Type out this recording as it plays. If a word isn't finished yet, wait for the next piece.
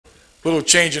little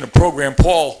change in the program.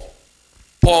 Paul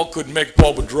couldn't make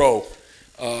Paul Boudreau.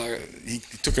 He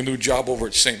took a new job over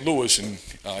at St. Louis, and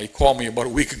he called me about a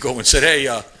week ago and said, hey,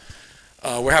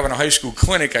 we're having a high school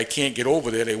clinic. I can't get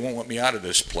over there. They won't let me out of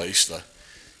this place.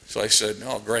 So I said,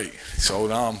 oh, great.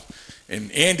 So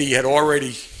and Andy had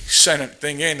already sent a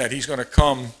thing in that he's going to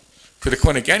come to the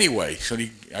clinic anyway. So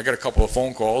I got a couple of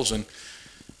phone calls, and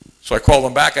so I called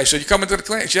him back. I said, you coming to the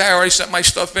clinic? He said, I already sent my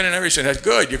stuff in and everything. That's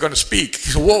good. You're going to speak.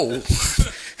 He said, whoa.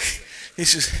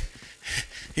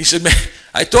 He said, man,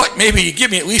 I thought maybe you'd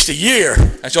give me at least a year.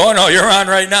 I said, oh, no, you're on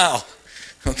right now.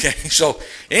 Okay, so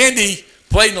Andy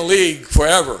played in the league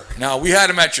forever. Now, we had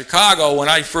him at Chicago when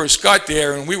I first got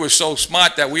there, and we were so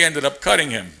smart that we ended up cutting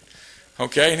him.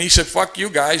 Okay, and he said, fuck you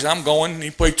guys, I'm going. And he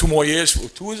played 2 more years.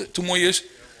 2 more years?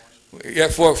 Yeah,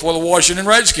 for the Washington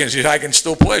Redskins. He said, I can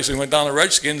still play. So he went down to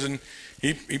Redskins, and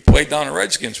he played down the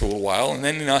Redskins for a little while. And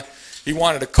then he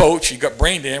wanted to coach. He got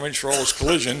brain damage for all his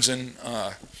collisions, and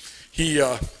he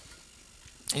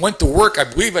went to work, I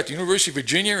believe, at the University of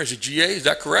Virginia as a GA. Is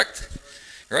that correct?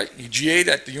 Right? He GA'd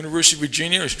at the University of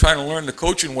Virginia. He was trying to learn the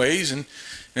coaching ways, and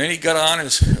then he got on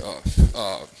as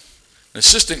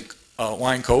assistant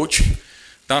line coach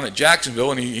down at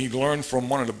Jacksonville, and he learned from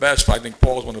one of the best. I think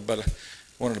Paul's one of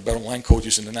the better line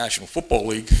coaches in the National Football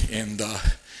League, and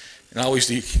now he's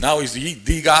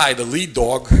the guy, the lead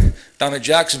dog down at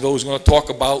Jacksonville, who's going to talk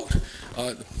about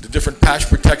the different pass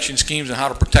protection schemes and how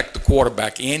to protect the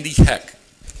quarterback. Andy Heck.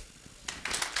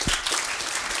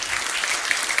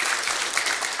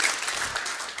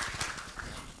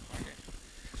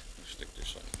 Stick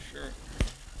this on your shirt.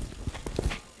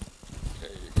 There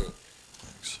you go.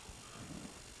 Thanks.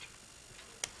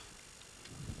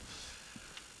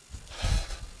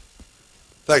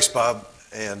 Thanks, Bob,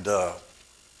 and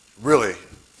really,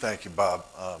 thank you, Bob.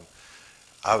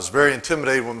 I was very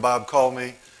intimidated when Bob called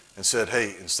me and said,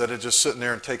 hey, instead of just sitting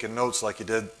there and taking notes like you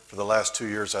did for the last 2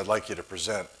 years, I'd like you to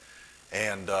present.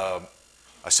 And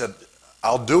I said,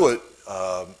 I'll do it.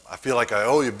 I feel like I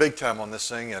owe you big time on this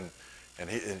thing, and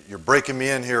you're breaking me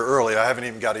in here early. I haven't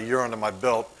even got a year under my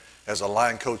belt as a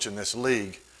line coach in this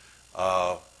league.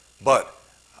 But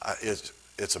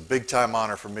it's a big time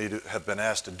honor for me to have been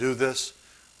asked to do this,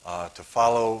 to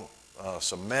follow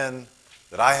some men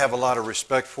that I have a lot of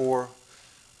respect for.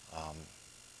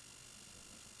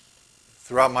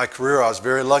 Throughout my career, I was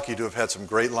very lucky to have had some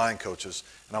great line coaches,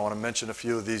 and I want to mention a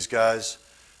few of these guys.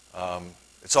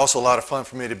 It's also a lot of fun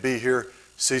for me to be here,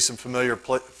 see some familiar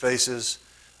faces.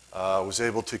 I was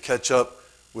able to catch up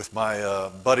with my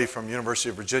buddy from University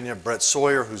of Virginia, Brett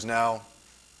Sawyer, who's now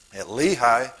at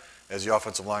Lehigh as the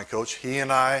offensive line coach. He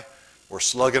and I were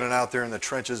slugging it out there in the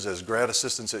trenches as grad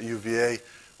assistants at UVA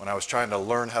when I was trying to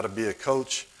learn how to be a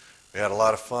coach. We had a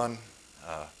lot of fun.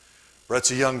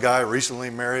 Brett's a young guy, recently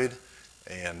married,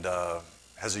 and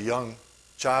has a young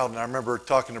child. And I remember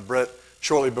talking to Brett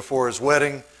shortly before his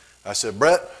wedding. I said,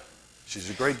 Brett, she's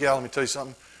a great gal. Let me tell you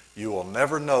something. You will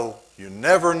never know, you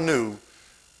never knew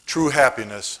true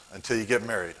happiness until you get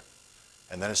married.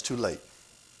 And then it's too late,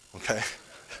 okay?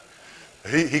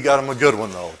 He got him a good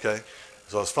one, though, okay?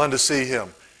 So it's fun to see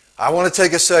him. I want to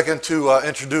take a second to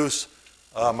introduce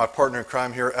my partner in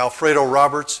crime here. Alfredo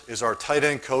Roberts is our tight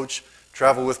end coach,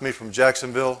 traveled with me from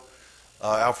Jacksonville.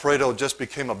 Alfredo just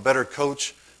became a better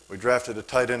coach. We drafted a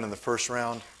tight end in the first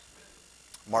round.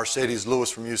 Mercedes Lewis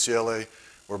from UCLA.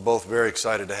 We're both very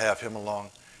excited to have him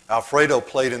along. Alfredo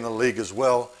played in the league as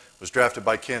well, was drafted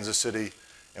by Kansas City,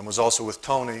 and was also with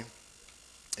Tony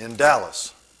in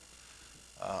Dallas.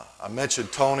 I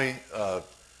mentioned Tony.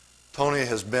 Tony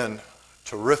has been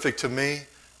terrific to me.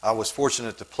 I was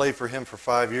fortunate to play for him for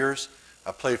 5 years.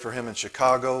 I played for him in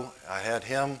Chicago. I had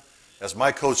him as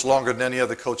my coach longer than any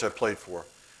other coach I played for.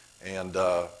 And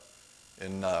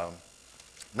in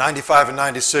 95 and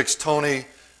 96, Tony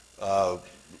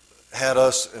had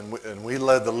us, and we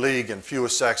led the league in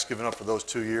fewest sacks given up for those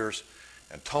 2 years.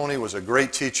 And Tony was a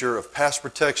great teacher of pass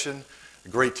protection, a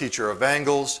great teacher of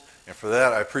angles, and for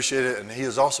that I appreciate it. And he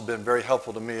has also been very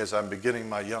helpful to me as I'm beginning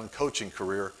my young coaching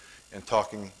career and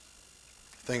talking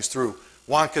things through.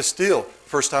 Juan Castile,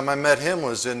 first time I met him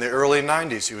was in the early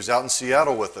 90s. He was out in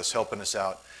Seattle with us, helping us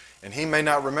out. And he may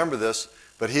not remember this,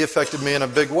 but he affected me in a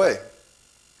big way.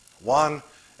 Juan,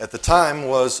 at the time,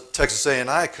 was Texas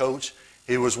A&I coach.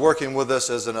 He was working with us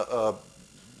as a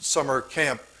summer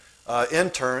camp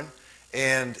intern,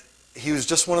 and he was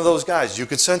just one of those guys. You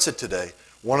could sense it today.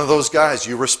 One of those guys,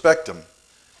 you respect him.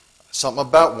 Something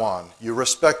about Juan, you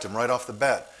respect him right off the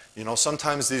bat. You know,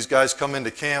 sometimes these guys come into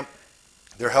camp,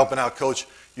 they're helping out coach,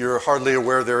 you're hardly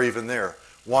aware they're even there.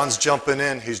 Juan's jumping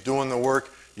in, he's doing the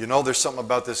work. You know there's something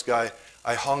about this guy.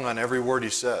 I hung on every word he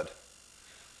said.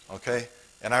 okay?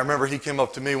 And I remember he came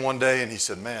up to me one day and he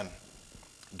said, man,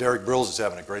 Derek Brills is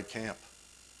having a great camp.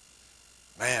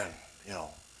 Man, you know,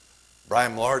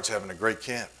 Brian Millard's having a great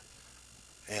camp.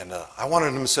 And I wanted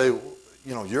him to say,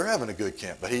 you know, you're having a good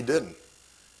camp, but he didn't.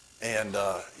 And,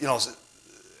 you know,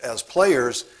 as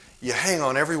players, you hang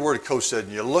on every word a coach said,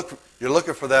 and you're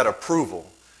looking for that approval,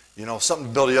 you know, something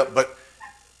to build you up. But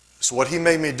so what he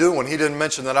made me do when he didn't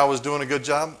mention that I was doing a good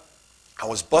job, I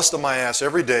was busting my ass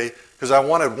every day because I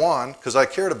wanted Juan, because I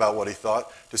cared about what he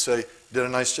thought, to say, did a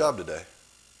nice job today.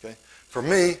 Okay? For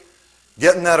me,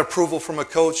 getting that approval from a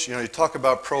coach, you know, you talk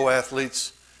about pro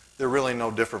athletes, they're really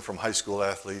no different from high school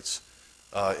athletes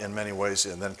in many ways,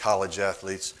 and then college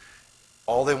athletes.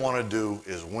 All they want to do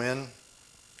is win,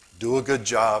 do a good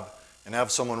job, and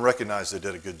have someone recognize they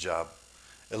did a good job.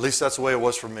 At least that's the way it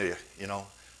was for me, you know.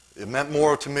 It meant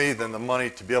more to me than the money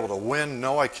to be able to win,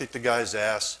 know I kicked the guy's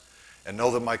ass, and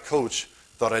know that my coach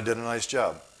thought I did a nice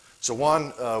job. So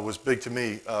Juan was big to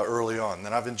me early on,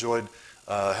 and I've enjoyed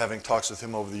having talks with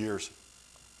him over the years.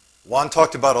 Juan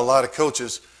talked about a lot of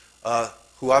coaches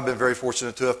who I've been very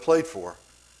fortunate to have played for.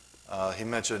 He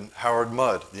mentioned Howard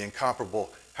Mudd, the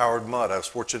incomparable Howard Mudd. I was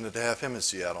fortunate to have him in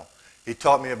Seattle. He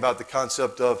taught me about the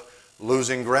concept of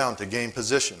losing ground to gain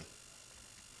position.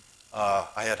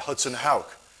 I had Hudson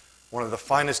Houck, one of the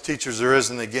finest teachers there is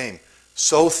in the game.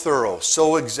 So thorough,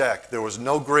 so exact. There was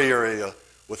no gray area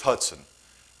with Hudson.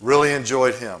 Really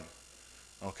enjoyed him.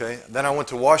 Okay. Then I went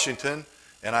to Washington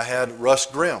and I had Russ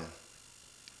Grimm.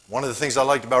 One of the things I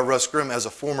liked about Russ Grimm as a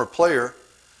former player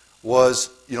was,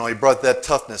 you know, he brought that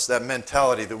toughness, that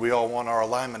mentality that we all want our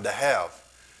linemen to have.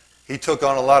 He took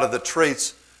on a lot of the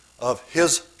traits of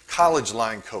his college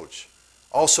line coach.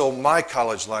 Also my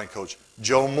college line coach,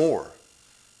 Joe Moore.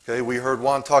 Okay, we heard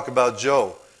Juan talk about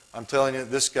Joe. I'm telling you,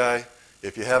 this guy,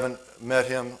 if you haven't met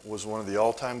him, was one of the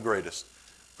all-time greatest.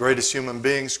 Greatest human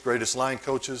beings, greatest line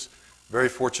coaches. Very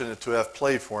fortunate to have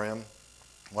played for him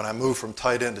when I moved from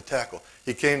tight end to tackle.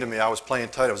 He came to me, I was playing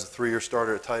tight, I was a 3-year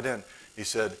starter at tight end. He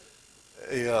said,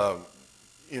 hey,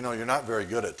 you know, you're not very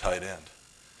good at tight end.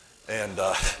 And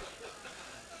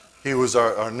he was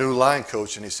our new line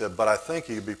coach, and he said, but I think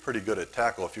you'd be pretty good at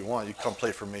tackle if you want. You come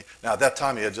play for me. Now, at that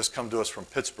time, he had just come to us from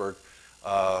Pittsburgh,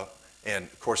 and,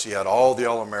 of course, he had all the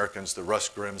All-Americans, the Russ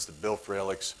Grimms, the Bill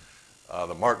Fralics,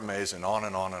 the Mark Mays, and on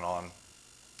and on and on.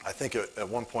 I think at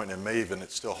one point, it may even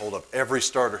still hold up, every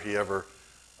starter he ever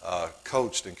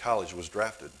coached in college was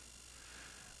drafted.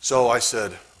 So I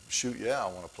said, shoot, yeah, I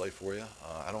want to play for you.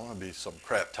 I don't want to be some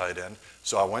crap tight end.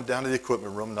 So I went down to the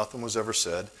equipment room. Nothing was ever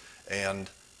said. And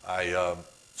I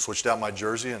switched out my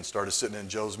jersey and started sitting in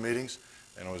Joe's meetings,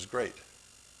 and it was great.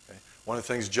 Okay? One of the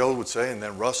things Joe would say, and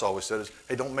then Russ always said, is,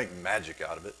 hey, don't make magic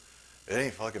out of it. It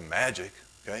ain't fucking magic.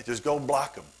 Okay? Just go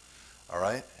block them. All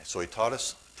right? So he taught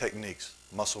us techniques,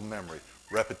 muscle memory,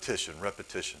 repetition,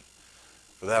 repetition.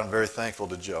 For that, I'm very thankful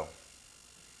to Joe.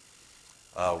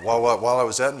 While I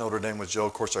was at Notre Dame with Joe,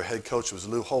 of course, our head coach was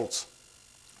Lou Holtz.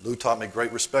 Lou taught me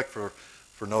great respect for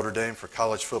Notre Dame, for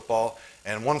college football.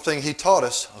 And one thing he taught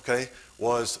us, okay,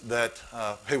 was that,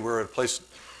 hey, we're at a place,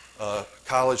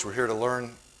 college, we're here to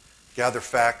learn, gather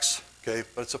facts, okay,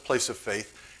 but it's a place of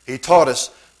faith. He taught us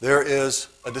there is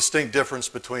a distinct difference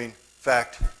between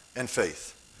fact and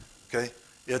faith, okay?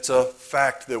 It's a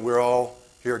fact that we're all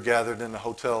here gathered in the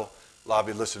hotel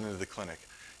lobby listening to the clinic.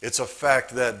 It's a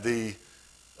fact that the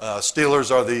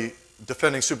Steelers are the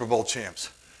defending Super Bowl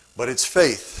champs, but it's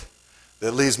faith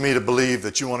that leads me to believe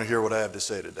that you want to hear what I have to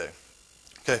say today.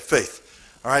 Okay,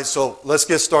 faith. All right, so let's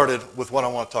get started with what I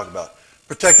want to talk about.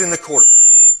 Protecting the quarterback.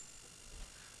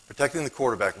 Protecting the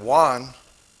quarterback. Juan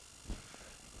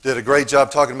did a great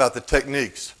job talking about the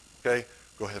techniques. Okay,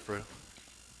 go ahead, Fredo.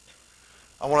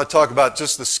 I want to talk about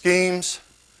just the schemes,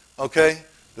 okay?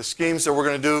 The schemes that we're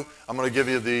going to do. I'm going to give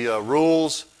you the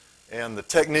rules and the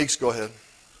techniques. Go ahead.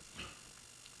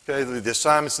 Okay, the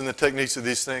assignments and the techniques of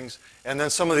these things, and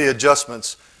then some of the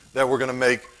adjustments that we're going to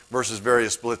make versus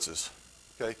various blitzes.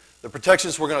 Okay, the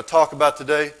protections we're going to talk about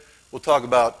today, we'll talk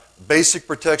about basic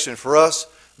protection for us.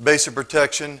 Basic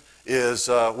protection is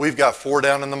we've got 4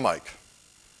 down in the mic.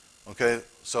 Okay,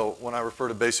 so when I refer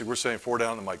to basic, we're saying 4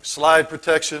 down in the mic. Slide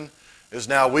protection is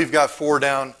now we've got 4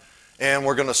 down, and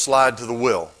we're going to slide to the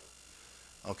will.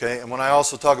 Okay, and when I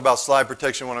also talk about slide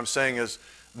protection, what I'm saying is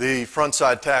the front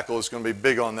side tackle is going to be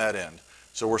big on that end.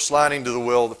 So we're sliding to the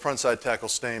will, the front side tackle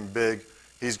staying big.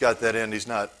 He's got that end, he's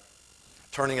not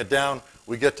turning it down.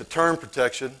 We get to turn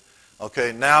protection.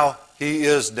 Okay, now he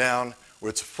is down where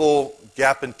it's full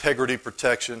gap integrity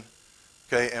protection.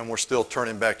 Okay, and we're still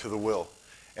turning back to the will.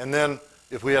 And then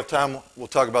if we have time, we'll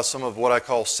talk about some of what I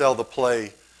call sell the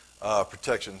play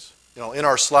protections. in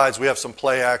our slides, we have some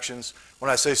play actions. When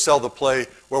I say sell the play,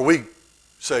 where we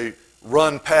say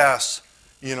run, pass,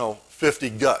 50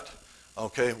 gut,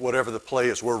 okay, whatever the play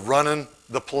is. We're running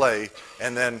the play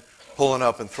and then pulling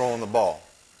up and throwing the ball,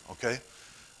 okay?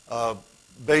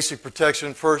 Basic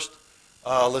protection first.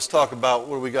 Let's talk about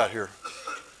what do we got here.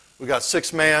 We got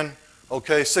 6-man,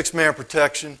 okay, 6-man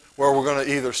protection where we're going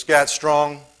to either scat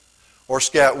strong or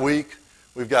scat weak.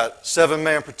 We've got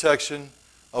 7-man protection,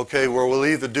 okay, where we'll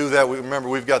either do that. Remember,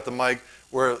 we've got the mic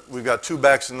where we've got 2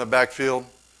 backs in the backfield,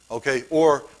 okay,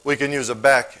 or we can use a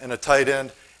back and a tight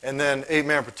end. And then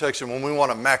 8-man protection when we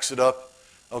want to max it up,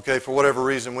 okay, for whatever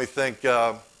reason we think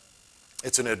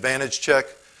it's an advantage check.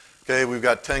 Okay, we've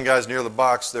got 10 guys near the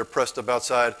box, they're pressed up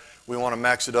outside, we want to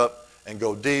max it up and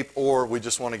go deep, or we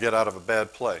just want to get out of a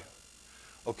bad play.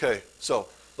 Okay, so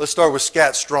let's start with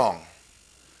scat strong.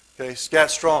 Okay,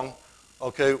 scat strong,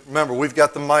 okay, remember we've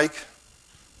got the mic.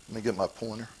 Let me get my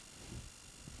pointer.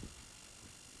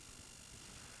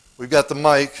 We've got the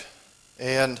mic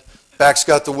and back's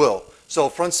got the will. So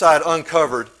front side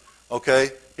uncovered,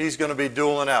 okay, he's going to be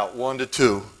dueling out 1 to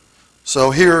 2.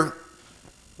 So here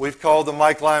we've called the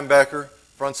Mike linebacker,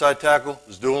 front side tackle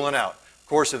is dueling out. Of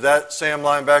course, if that Sam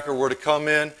linebacker were to come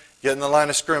in, get in the line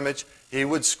of scrimmage, he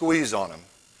would squeeze on him.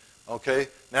 Okay,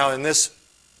 now in this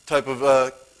type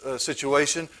of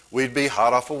situation, we'd be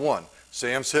hot off of 1.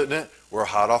 Sam's hitting it, we're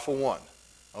hot off of 1.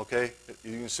 Okay,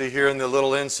 you can see here in the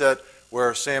little inset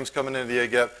where Sam's coming into the A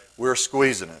gap, we're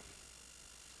squeezing it.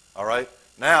 All right,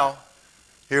 now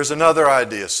here's another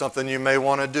idea, something you may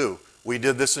want to do. We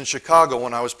did this in Chicago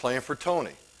when I was playing for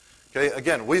Tony. Okay,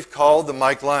 again, we've called the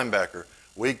Mike linebacker.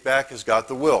 Weak back has got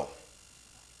the will.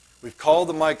 We've called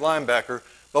the Mike linebacker,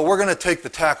 but we're going to take the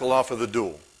tackle off of the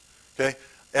duel. Okay,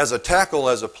 as a tackle,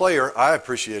 as a player, I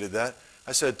appreciated that.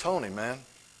 I said, Tony, man,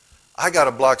 I got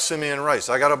to block Simeon Rice.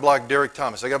 I got to block Derek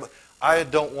Thomas. I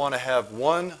don't want to have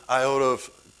one iota of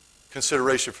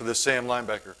consideration for this Sam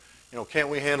linebacker. Can't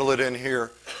we handle it in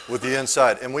here with the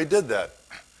inside? And we did that.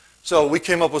 So we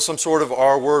came up with some sort of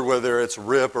R word, whether it's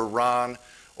Rip or Ron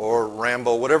or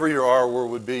Rambo, whatever your R word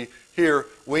would be. Here,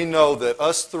 we know that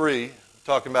us 3,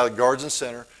 talking about guards and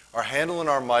center, are handling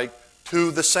our mic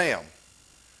to the Sam.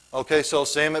 Okay, so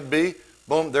Sam at B,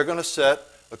 boom, they're going to set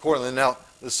accordingly. Now,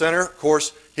 the center, of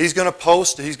course, he's going to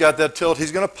post. He's got that tilt.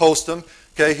 He's going to post him.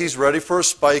 Okay, he's ready for a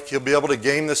spike. He'll be able to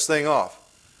game this thing off.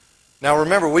 Now,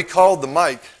 remember, we called the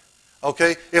mic.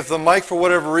 Okay, if the mic, for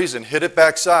whatever reason, hit it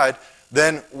backside,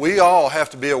 then we all have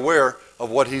to be aware of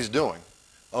what he's doing.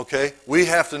 Okay, we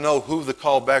have to know who the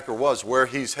callbacker was, where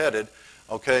he's headed.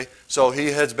 Okay, so he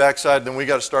heads backside, then we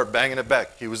got to start banging it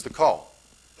back. He was the call.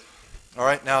 All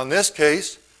right, now in this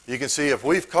case, you can see if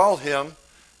we've called him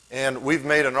and we've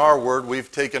made an R word,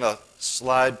 we've taken a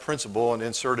slide principle and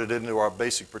inserted it into our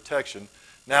basic protection.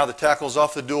 Now the tackle's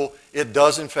off the duel. It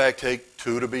does, in fact, take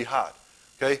 2 to be hot.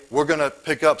 Okay, we're going to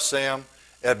pick up Sam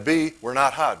at B. We're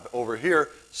not hot. Over here,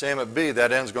 Sam at B,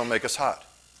 that end's going to make us hot.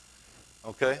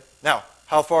 Okay, now,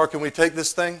 how far can we take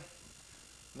this thing?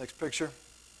 Next picture.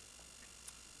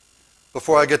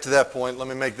 Before I get to that point, let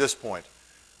me make this point.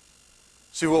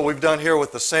 See what we've done here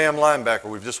with the Sam linebacker.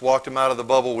 We've just walked him out of the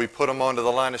bubble. We put him onto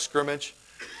the line of scrimmage.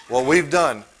 What we've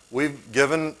done, we've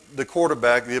given the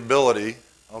quarterback the ability,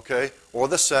 okay, or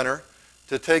the center,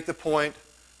 to take the point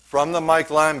from the Mike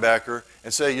linebacker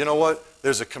and say, you know what,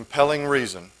 there's a compelling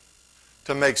reason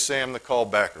to make Sam the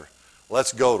callbacker.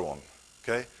 Let's go to him,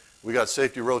 okay? We got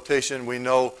safety rotation. We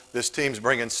know this team's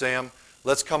bringing Sam.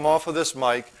 Let's come off of this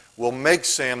mic. We'll make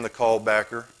Sam the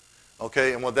callbacker,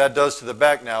 okay? And what that does to the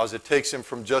back now is it takes him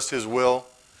from just his will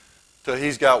to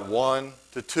he's got 1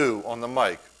 to 2 on the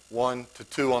mic. 1 to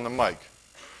 2 on the mic,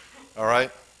 all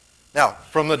right? Now,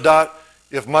 from the dot,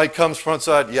 if Mike comes front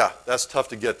side, yeah, that's tough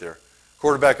to get there.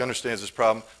 Quarterback understands this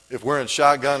problem. If we're in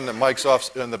shotgun and the mic's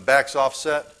off and the back's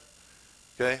offset,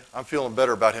 okay, I'm feeling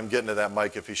better about him getting to that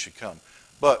mic if he should come.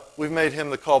 But we've made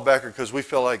him the callbacker because we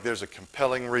feel like there's a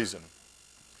compelling reason.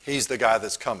 He's the guy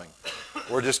that's coming.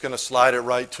 We're just going to slide it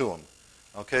right to him.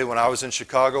 Okay, when I was in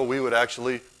Chicago, we would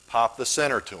actually pop the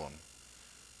center to him.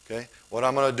 Okay, what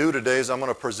I'm going to do today is I'm going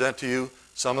to present to you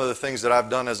some of the things that I've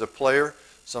done as a player,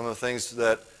 some of the things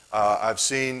that I've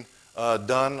seen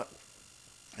done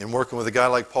in working with a guy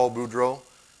like Paul Boudreau.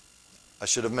 I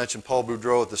should have mentioned Paul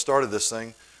Boudreau at the start of this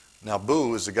thing. Now,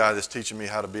 Boo is the guy that's teaching me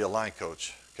how to be a line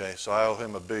coach. Okay, so I owe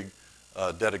him a big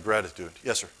debt of gratitude.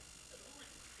 Yes, sir.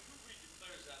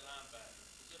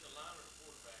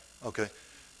 Okay.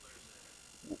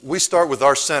 We start with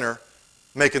our center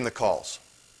making the calls.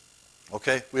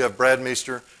 Okay, we have Brad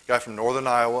Meester, guy from Northern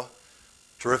Iowa,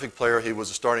 terrific player. He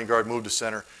was a starting guard, moved to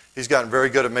center. He's gotten very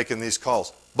good at making these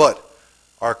calls. But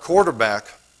Our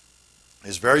quarterback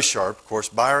is very sharp. Of course,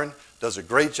 Byron does a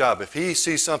great job. If he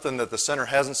sees something that the center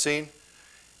hasn't seen,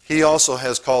 he also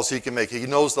has calls he can make. He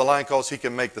knows the line calls. He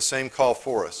can make the same call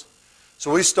for us.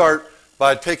 So we start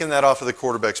by taking that off of the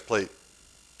quarterback's plate.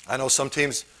 I know some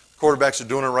teams, quarterbacks are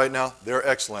doing it right now. They're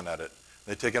excellent at it.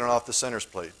 They're taking it off the center's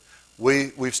plate.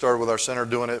 We've started with our center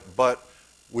doing it, but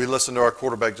we listen to our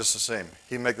quarterback just the same.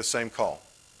 He make the same call,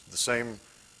 the same,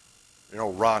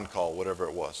 Ron call, whatever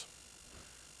it was.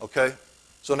 Okay?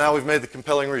 So now we've made the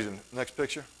compelling reason. Next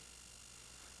picture.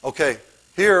 Okay,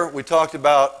 here we talked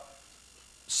about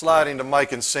sliding to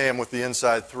Mike and Sam with the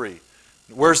inside three.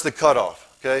 Where's the cutoff?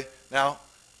 Okay, now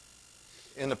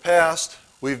in the past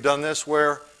we've done this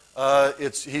where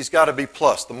he's got to be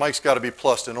plus. The Mike's got to be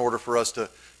plus in order for us to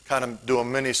kind of do a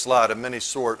mini slide, a mini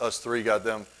sort. Us three got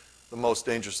them the most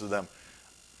dangerous of them.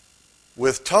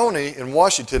 With Tony in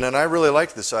Washington, and I really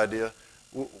like this idea,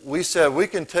 we said we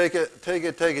can take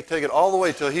it all the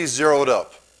way till he's zeroed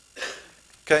up.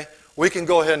 Okay? We can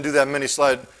go ahead and do that mini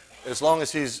slide as long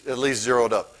as he's at least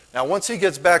zeroed up. Now, once he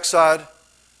gets backside,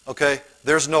 okay,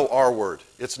 there's no R word.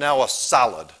 It's now a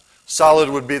solid. Solid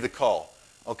would be the call.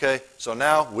 Okay? So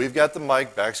now we've got the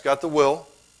Mike, back's got the Will.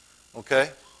 Okay?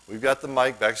 We've got the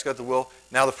Mike, back's got the Will.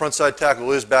 Now the front side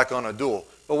tackle is back on a duel.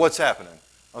 But what's happening?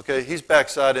 Okay, he's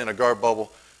backside in a guard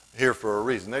bubble here for a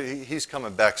reason. He's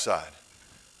coming backside.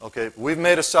 Okay, we've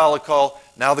made a solid call.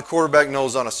 Now the quarterback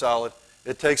knows on a solid.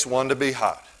 It takes one to be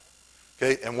hot.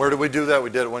 Okay, and where did we do that? We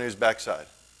did it when he was backside.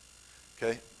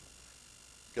 Okay,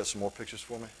 got some more pictures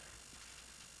for me?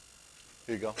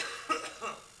 Here you go.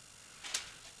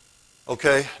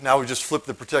 Okay, now we just flipped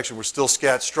the protection. We're still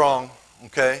scat strong.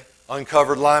 Okay,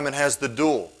 uncovered lineman has the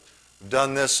duel. We've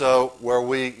done this where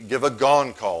we give a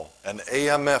gone call, an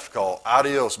AMF call.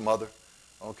 Adios, mother.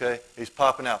 Okay, he's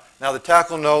popping out. Now the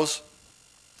tackle knows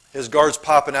his guard's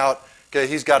popping out. Okay,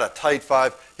 he's got a tight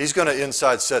five. He's going to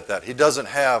inside set that. He doesn't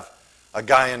have a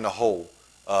guy in the hole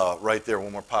right there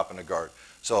when we're popping the guard.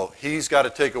 So he's got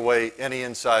to take away any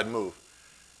inside move.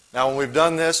 Now when we've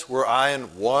done this, we're eyeing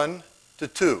 1 to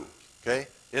 2. Okay,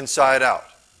 inside out.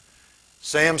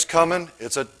 Sam's coming.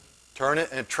 It's a turn it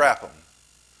and trap him.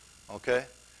 Okay,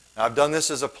 now I've done this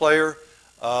as a player,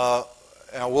 and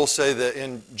I will say that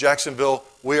in Jacksonville,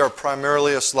 we are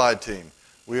primarily a slide team.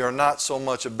 We are not so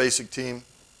much a basic team,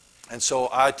 and so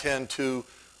I tend to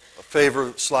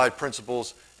favor slide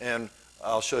principles, and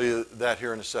I'll show you that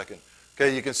here in a second.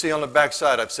 Okay, you can see on the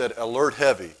backside, I've said alert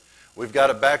heavy. We've got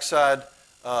a backside,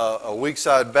 a weak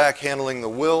side back handling the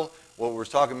Will. What we're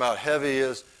talking about heavy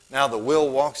is now the Will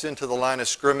walks into the line of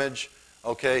scrimmage.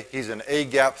 Okay, he's an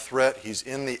A-gap threat. He's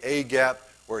in the A-gap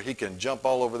where he can jump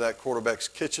all over that quarterback's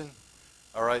kitchen.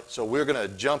 All right, so we're going to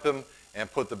jump him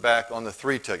and put the back on the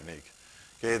 3 technique.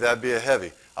 Okay, that'd be a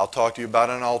heavy. I'll talk to you about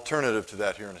an alternative to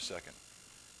that here in a second.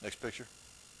 Next picture.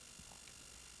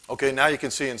 Okay, now you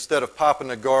can see instead of popping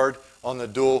the guard on the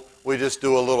duel, we just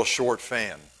do a little short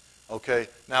fan. Okay,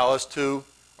 now us two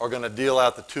are going to deal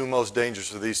out the 2 most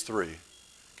dangerous of these 3.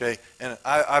 Okay, and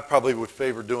I probably would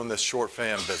favor doing this short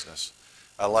fan business.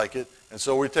 I like it. And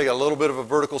so we take a little bit of a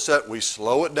vertical set. We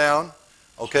slow it down.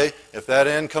 Okay, if that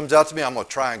end comes out to me, I'm going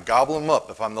to try and gobble him up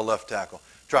if I'm the left tackle.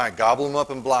 Try and gobble him up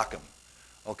and block him.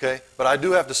 Okay, but I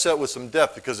do have to set with some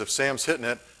depth because if Sam's hitting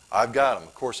it, I've got him.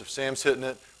 Of course, if Sam's hitting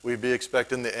it, we'd be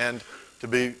expecting the end to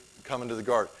be coming to the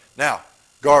guard. Now,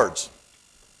 guards,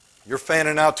 you're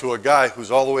fanning out to a guy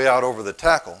who's all the way out over the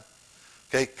tackle.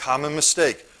 Okay, common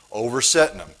mistake,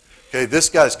 oversetting him. Okay, this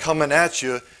guy's coming at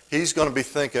you. He's going to be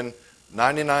thinking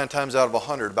 99 times out of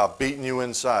 100 about beating you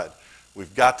inside.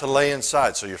 We've got to lay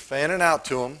inside. So you're fanning out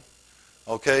to him.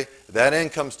 Okay, that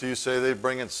end comes to you. Say they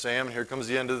bring in Sam, and here comes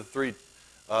the end of the 3,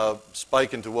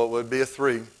 spike into what would be a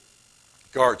 3.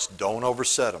 Guards, don't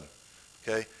overset them.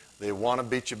 Okay, they want to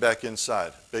beat you back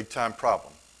inside. Big time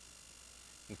problem.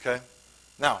 Okay,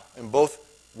 now in both,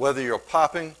 whether you're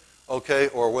popping, okay,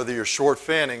 or whether you're short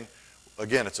fanning,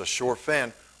 again, it's a short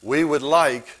fan. We would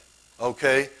like,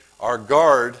 okay, our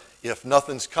guard, if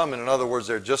nothing's coming, in other words,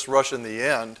 they're just rushing the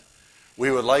end, we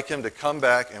would like him to come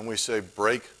back and we say,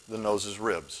 break the nose's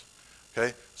ribs.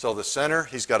 Okay, so the center,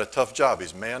 he's got a tough job.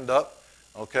 He's manned up.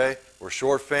 Okay, we're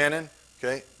short fanning.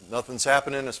 Okay, nothing's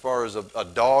happening as far as a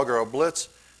dog or a blitz.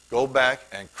 Go back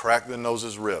and crack the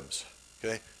nose's ribs.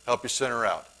 Okay, help your center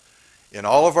out. In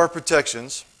all of our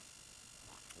protections,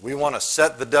 we want to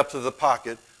set the depth of the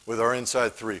pocket with our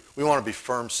inside 3. We want to be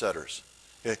firm setters.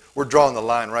 Okay, we're drawing the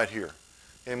line right here.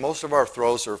 Okay, most of our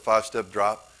throws are a 5-step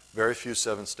drop, very few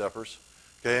 7-steppers.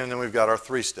 Okay, and then we've got our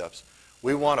 3 steps.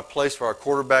 We want a place for our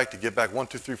quarterback to get back 1,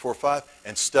 2, 3, 4, 5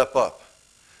 and step up.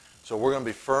 So we're going to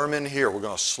be firm in here. We're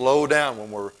going to slow down when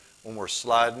we're when we're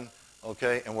sliding,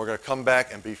 okay? And we're going to come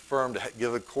back and be firm to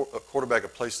give a quarterback a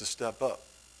place to step up.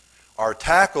 Our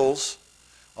tackles,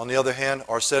 on the other hand,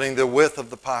 are setting the width of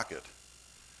the pocket,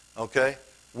 okay?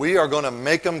 We are going to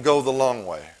make them go the long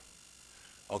way,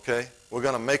 okay? We're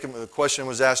going to make them, the question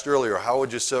was asked earlier, how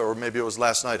would you set, or maybe it was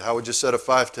last night, how would you set a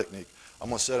 5 technique? I'm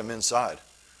going to set him inside,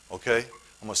 okay?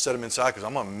 I'm going to set him inside because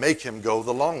I'm going to make him go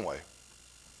the long way.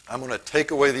 I'm going to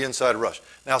take away the inside rush.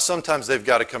 Now, sometimes they've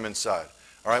got to come inside.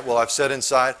 All right, well, I've set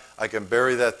inside. I can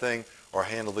bury that thing or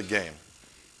handle the game.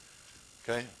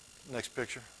 Okay, next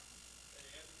picture.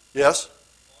 Hey, yes?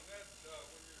 On that,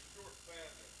 when you're short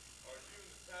banding, are you and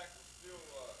the tackle still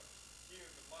keeping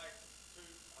the mic too?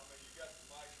 I mean, you got the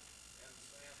mic and the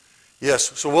Sam?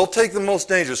 Yes, so we'll take the most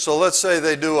dangerous. So let's say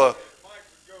they do a... Mike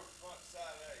would go front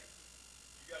side A.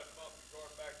 You got to bump the guard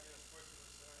back in and switch to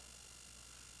the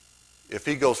Sam? If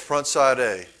he goes front side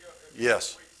A,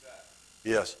 yes.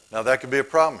 Yes. Now, that could be a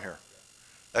problem here.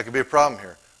 That could be a problem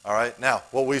here. All right. Now,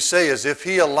 what we say is if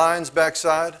he aligns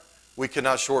backside, we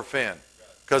cannot short fan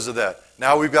because of that.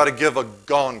 Now, we've got to give a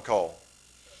gone call.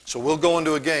 So we'll go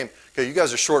into a game. Okay, you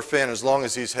guys are short fan as long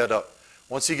as he's head up.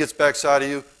 Once he gets backside of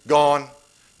you, gone.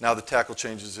 Now the tackle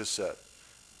changes his set.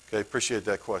 Okay, appreciate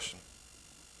that question.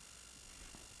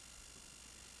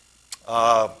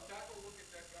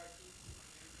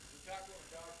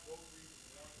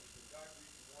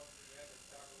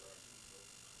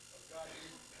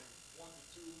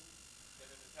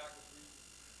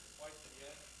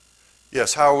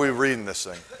 Yes, how are we reading this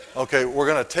thing? Okay, we're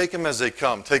going to take them as they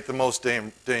come. Take the most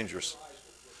dangerous.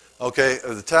 Okay,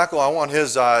 the tackle, I want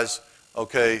his eyes,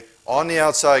 okay, on the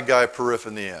outside guy, periph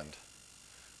in the end.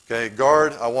 Okay,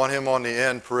 guard, I want him on the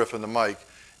end, periph in the mic.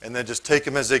 And then just take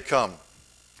them as they come.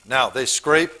 Now, they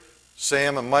scrape.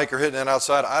 Sam and Mike are hitting it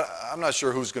outside. I'm not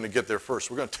sure who's going to get there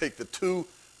first. We're going to take the 2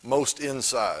 most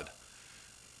inside.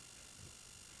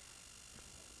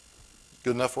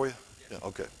 Good enough for you? Yeah,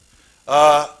 okay.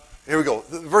 Here we go.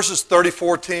 Versus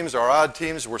 34 teams, our odd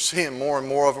teams, we're seeing more and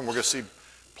more of them. We're going to see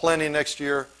plenty next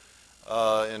year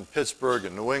in Pittsburgh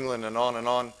and New England and on and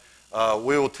on.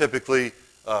 We will typically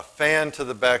fan to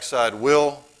the backside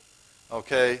will,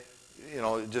 okay? You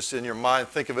know, just in your mind,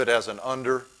 think of it as an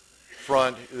under,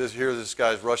 front. Here this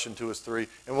guy's rushing to his 3,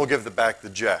 and we'll give the back the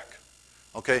jack.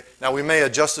 Okay? Now, we may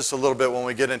adjust this a little bit when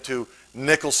we get into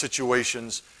nickel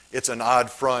situations. It's an odd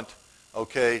front,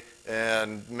 okay?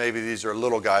 And maybe these are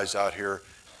little guys out here,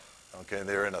 okay?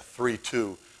 They're in a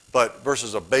 3-2. But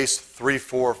versus a base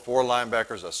 3-4, 4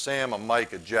 linebackers, a Sam, a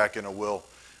Mike, a Jack, and a Will,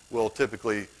 we'll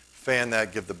typically fan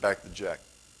that, give the back the jack.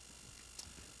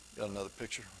 Got another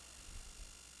picture?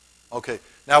 Okay,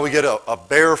 now we get a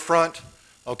bear front.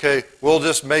 Okay, we'll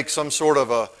just make some sort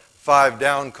of a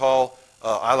 5-down call.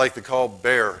 I like to call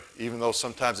bear, even though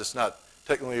sometimes it's not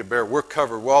technically a bear. We're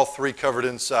covered. We're all 3 covered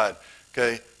inside.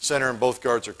 Okay, center and both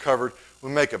guards are covered.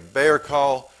 We make a bear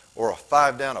call or a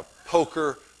 5-down, a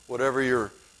poker, whatever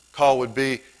your call would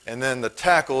be, and then the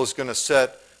tackle is going to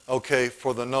set, okay,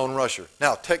 for the known rusher.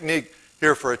 Now, technique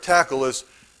here for a tackle is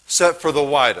set for the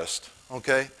widest.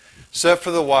 Okay, set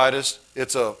for the widest.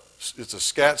 It's a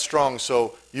scat strong,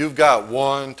 so you've got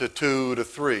 1 to 2 to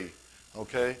 3.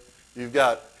 Okay, you've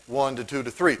got 1 to 2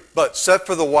 to 3. But set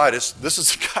for the widest. This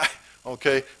is the guy,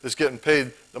 okay, that's getting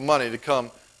paid the money to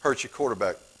come hurt your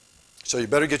quarterback. So you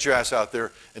better get your ass out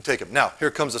there and take him. Now, here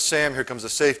comes a Sam, here comes a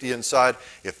safety inside.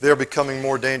 If they're becoming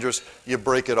more dangerous, you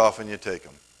break it off and you take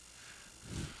them.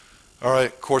 All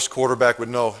right, of course, quarterback would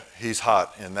know he's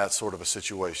hot in that sort of a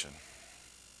situation.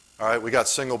 All right, we got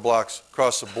single blocks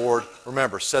across the board.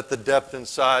 Remember, set the depth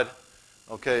inside.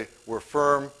 Okay, we're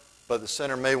firm, but the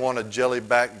center may want to jelly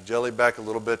back a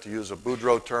little bit, to use a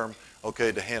Boudreaux term,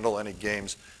 okay, to handle any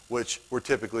games, which we're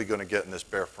typically going to get in this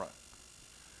bear front.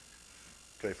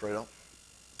 Okay, Fredo.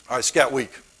 All right, scat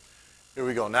week. Here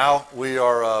we go. Now we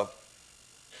are.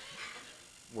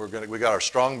 We got our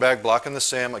strong back blocking the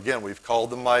Sam. Again, we've called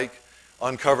the Mike.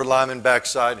 Uncovered lineman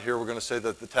backside. Here we're going to say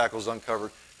that the tackle's uncovered.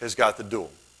 Has got the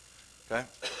duel. Okay.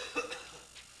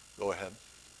 Go ahead.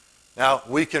 Now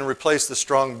we can replace the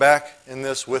strong back in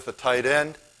this with a tight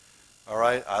end. All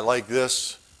right. I like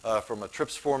this from a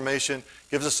trips formation.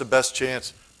 Gives us the best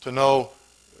chance to know.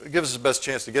 It gives us the best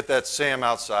chance to get that Sam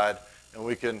outside. And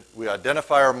we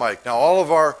identify our Mike. Now all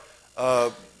of our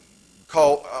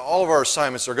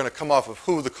assignments are going to come off of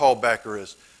who the callbacker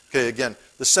is. Okay, again,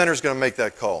 the center is going to make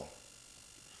that call.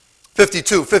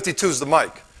 52 is the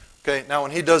Mike. Okay, now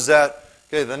when he does that,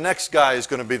 okay, the next guy is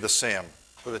going to be the Sam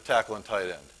for the tackle and tight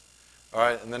end. All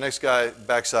right, and the next guy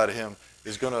backside of him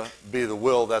is going to be the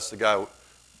Will. That's the guy,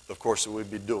 of course, that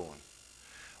we'd be doing.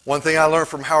 One thing I learned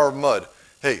from Howard Mudd.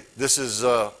 Hey, this is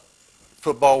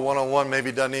football 101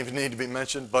 maybe doesn't even need to be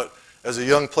mentioned, but as a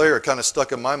young player, it kind of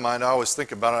stuck in my mind. I always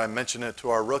think about it. I mention it to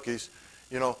our rookies.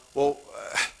 You know, well,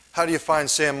 how do you find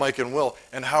Sam, Mike, and Will?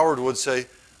 And Howard would say,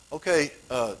 okay,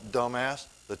 dumbass,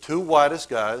 the two widest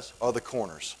guys are the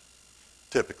corners,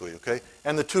 typically, okay?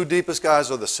 And the two deepest guys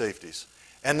are the safeties.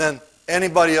 And then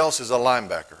anybody else is a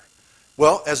linebacker.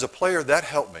 Well, as a player, that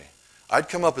helped me. I'd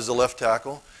come up as a left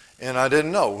tackle, and I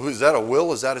didn't know. Is that a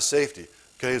Will? Is that a safety?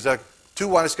 Okay, is that two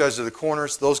widest guys are the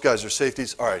corners, those guys are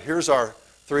safeties. All right, here's our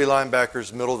three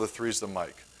linebackers, middle of the three is the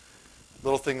Mike.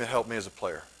 Little thing that helped me as a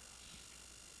player.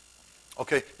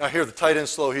 Okay, now here the tight end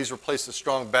slow, he's replaced the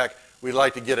strong back. We'd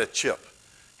like to get a chip.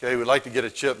 Okay, we'd like to get a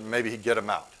chip and maybe he'd get him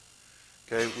out.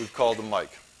 Okay, we've called the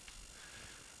Mike.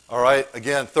 All right,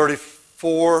 again,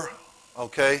 34.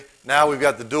 Okay, now we've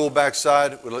got the dual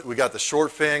backside. We got the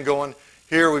short fan going.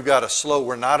 Here we've got a slow.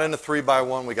 We're not in a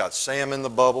 3-by-1. We got Sam in the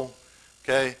bubble.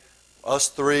 Okay, us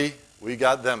three, we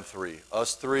got them three.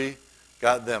 Us three,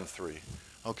 got them three.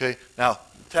 Okay, now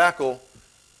tackle.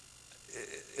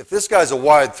 If this guy's a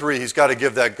wide three, he's got to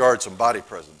give that guard some body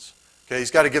presence. Okay, he's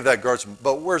got to give that guard some.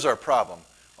 But where's our problem?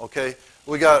 Okay,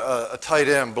 we got a tight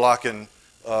end blocking,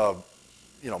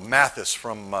 Mathis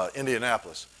from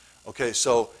Indianapolis. Okay,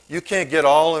 so you can't get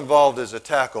all involved as a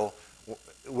tackle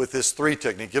with this three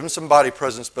technique. Give him some body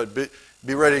presence, but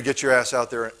be ready to get your ass out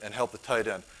there and help the tight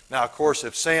end. Now, of course,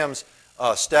 if Sam's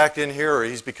stacked in here or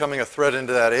he's becoming a threat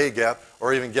into that A gap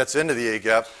or even gets into the A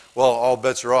gap, well, all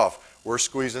bets are off. We're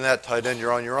squeezing that tight end,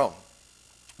 you're on your own.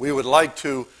 We would like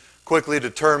to quickly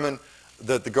determine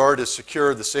that the guard is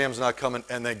secure, the Sam's not coming,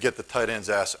 and then get the tight end's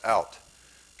ass out.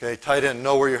 Okay, tight end,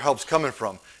 know where your help's coming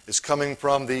from. It's coming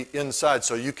from the inside,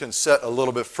 so you can set a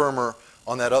little bit firmer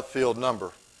on that upfield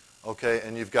number. Okay,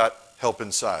 and you've got help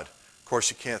inside. Of course,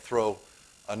 you can't throw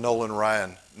a Nolan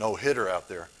Ryan no-hitter out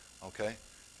there. Okay,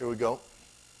 here we go.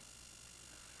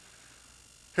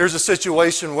 Here's a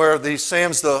situation where the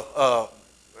Sam's the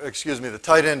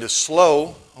tight end is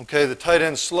slow. Okay, the tight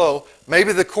end's slow.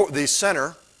 Maybe the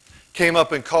center came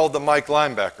up and called the Mike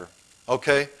linebacker.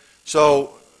 Okay,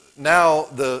 so now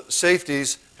the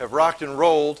safeties have rocked and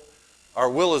rolled.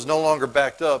 Our Will is no longer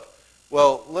backed up.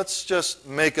 Well, let's just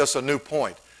make us a new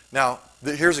point. Now,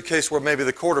 here's a case where maybe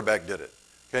the quarterback did it.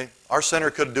 Okay, our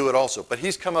center could do it also, but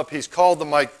he's come up. He's called the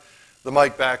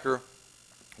Mike backer.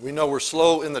 We know we're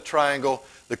slow in the triangle.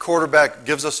 The quarterback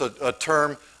gives us a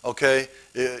term. Okay,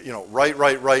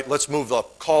 right. Let's move the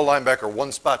call linebacker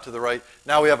one spot to the right.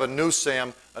 Now we have a new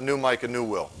Sam, a new Mike, a new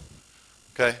Will.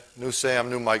 Okay, new Sam,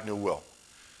 new Mike, new Will.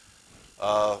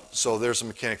 So there's a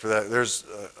mechanic for that. There's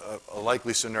a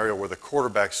likely scenario where the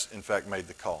quarterback's, in fact, made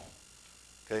the call.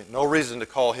 Okay, no reason to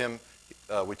call him.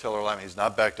 We tell our lineman he's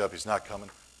not backed up, he's not coming.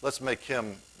 Let's make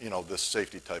him, this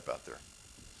safety type out there.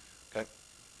 Okay.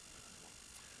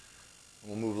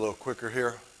 We'll move a little quicker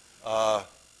here. All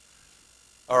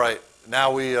right,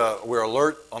 now we're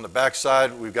alert on the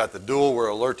backside. We've got the dual. We're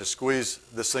alert to squeeze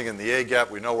this thing in the A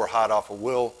gap. We know we're hot off of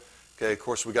Will. Okay, of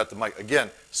course, we got the Mike. Again,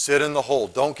 sit in the hole.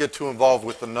 Don't get too involved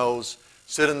with the nose.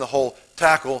 Sit in the hole.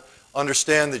 Tackle.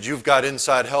 Understand that you've got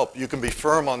inside help. You can be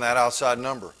firm on that outside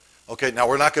number. Okay, now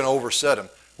we're not going to overset him.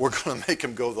 We're going to make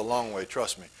him go the long way,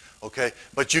 trust me. Okay,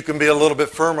 but you can be a little bit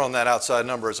firmer on that outside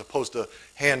number as opposed to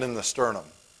hand in the sternum.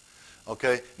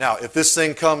 Okay, now if this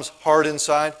thing comes hard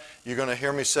inside, you're going to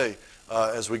hear me say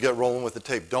as we get rolling with the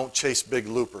tape, don't chase big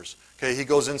loopers. Okay, he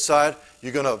goes inside,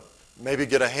 you're going to maybe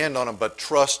get a hand on him, but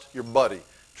trust your buddy.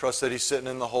 Trust that he's sitting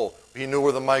in the hole. He knew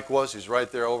where the Mike was. He's right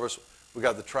there over us. We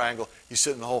got the triangle. He's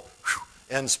sitting in the hole.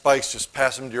 End spikes, just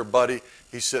pass him to your buddy.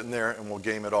 He's sitting there and we'll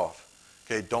game it off.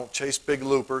 Okay, don't chase big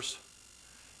loopers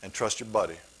and trust your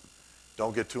buddy.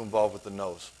 Don't get too involved with the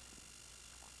nose.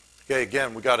 Okay,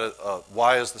 again, we got a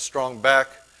Y is the strong back.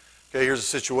 Okay, here's a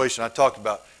situation I talked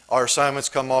about. Our assignments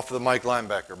come off of the Mike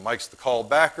linebacker. Mike's the call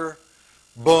backer.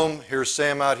 Boom, here's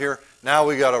Sam out here. Now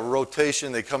we got a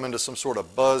rotation. They come into some sort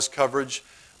of buzz coverage.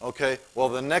 Okay, well,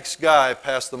 the next guy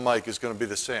past the Mike is going to be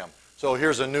the Sam. So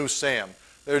here's a new Sam.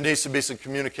 There needs to be some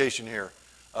communication here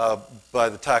by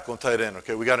the tackle and tight end.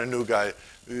 Okay, we got a new guy.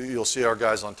 You'll see our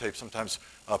guys on tape sometimes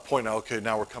point out, okay,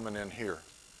 now we're coming in here.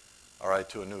 All right,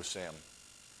 to a new Sam.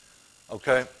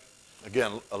 Okay,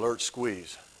 again, alert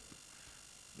squeeze.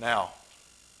 Now,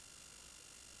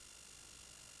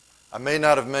 I may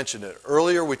not have mentioned it.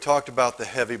 Earlier we talked about the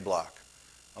heavy block,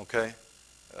 okay?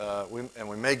 And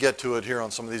we may get to it here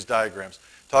on some of these diagrams.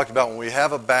 Talked about when we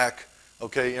have a back,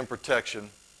 okay, in protection,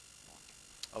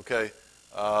 okay,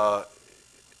 go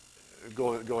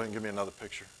ahead and give me another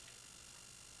picture.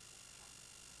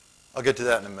 I'll get to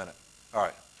that in a minute. All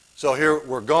right. So here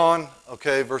we're gone,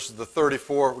 okay, versus the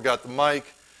 34. We got the Mike.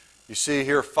 You see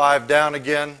here 5 down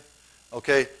again.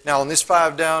 Okay, now in this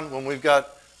 5 down, when we've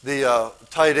got the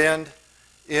tight end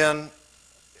in,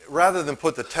 rather than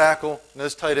put the tackle, and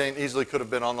this tight end easily could have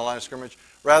been on the line of scrimmage,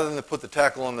 rather than put the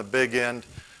tackle on the big end,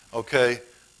 okay,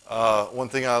 one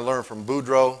thing I learned from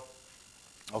Boudreaux,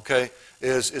 okay,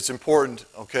 is it's important,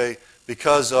 okay,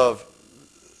 because of,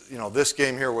 you know, this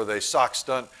game here where they sock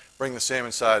stunt, bring the Sam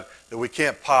inside, that we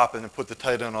can't pop and then put the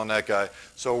tight end on that guy.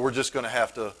 So we're just going to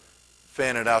have to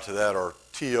fan it out to that or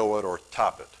TO it or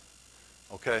top it.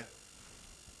 Okay?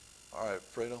 All right,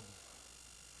 Fredo.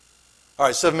 All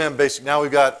right, 7-man basic. Now we've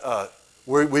got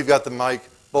the mic.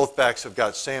 Both backs have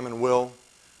got Sam and Will.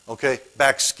 Okay,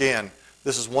 back scan.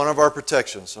 This is one of our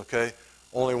protections, okay?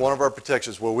 Only one of our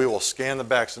protections where we will scan the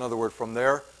backs. In other words, from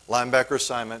their linebacker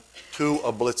assignment to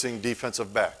a blitzing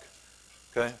defensive back.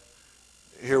 Okay?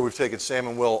 Here we've taken Sam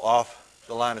and Will off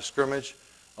the line of scrimmage.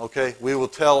 Okay? We will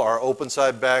tell our open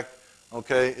side back,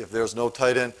 okay, if there's no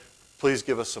tight end, please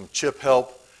give us some chip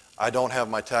help. I don't have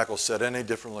my tackle set any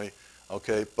differently,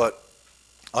 okay? But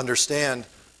understand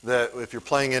that if you're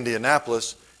playing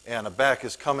Indianapolis and a back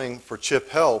is coming for chip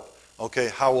help, okay,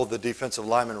 how will the defensive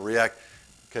lineman react?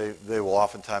 Okay, they will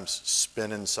oftentimes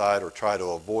spin inside or try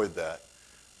to avoid that.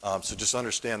 So just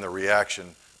understand the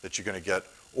reaction that you're going to get.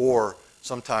 Or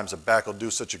sometimes a back will do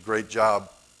such a great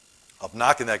job of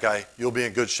knocking that guy, you'll be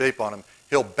in good shape on him.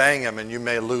 He'll bang him and you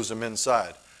may lose him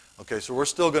inside. Okay, so we're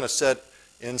still going to set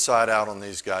inside out on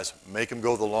these guys. Make them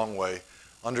go the long way.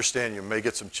 Understand you may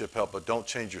get some chip help, but don't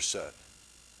change your set.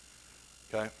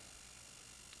 Okay?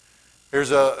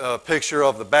 Here's a picture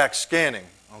of the back scanning.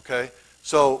 Okay?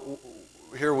 So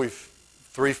here we've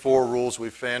 3-4 rules.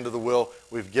 We've fanned to the will.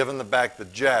 We've given the back the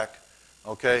jack.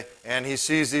 Okay? And he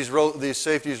sees these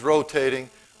safeties rotating.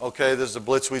 Okay? This is a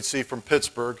blitz we'd see from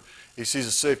Pittsburgh. He sees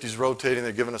the safeties rotating.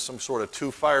 They're giving us some sort of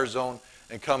 2-fire zone.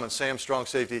 And coming Sam strong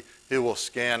safety, he will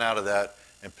scan out of that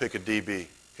and pick a DB.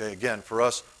 Okay? Again, for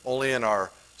us, only in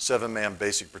our 7-man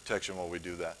basic protection will we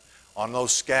do that. On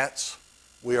those scats,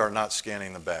 we are not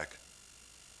scanning the back.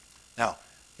 Now,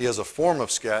 he has a form of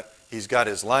scat. He's got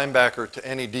his linebacker to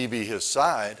any DB his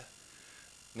side.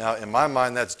 Now, in my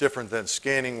mind, that's different than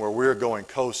scanning where we're going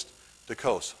coast to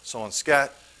coast. So on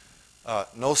scat,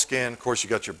 no scan. Of course, you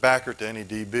got your backer to any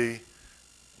DB.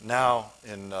 Now,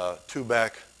 in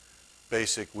 2-back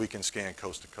basic, we can scan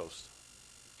coast to coast.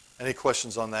 Any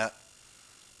questions on that?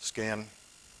 Scan.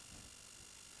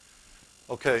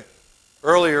 Okay.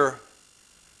 Earlier,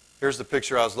 here's the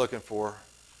picture I was looking for.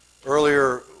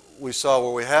 Earlier, we saw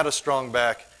where we had a strong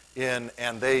back in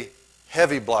and they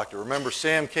heavy blocked it. Remember,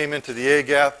 Sam came into the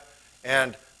A-gap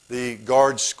and the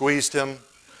guard squeezed him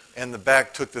and the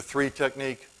back took the 3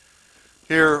 technique.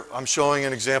 Here, I'm showing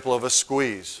an example of a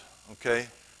squeeze. Okay?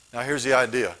 Now, here's the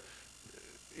idea.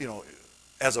 You know,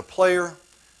 as a player,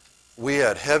 we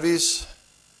had heavies,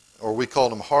 or we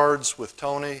called them hards with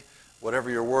Tony,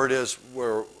 whatever your word is,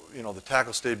 where, you know, the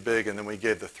tackle stayed big and then we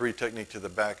gave the 3 technique to the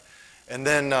back. And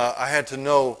then I had to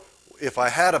know if I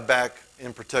had a back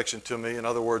in protection to me, in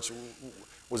other words,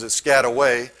 was it scat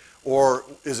away, or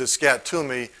is it scat to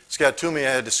me? Scat to me, I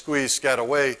had to squeeze. Scat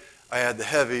away, I had the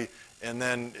heavy. And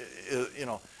then, you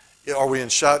know, are we in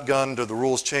shotgun? Do the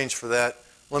rules change for that?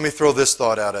 Let me throw this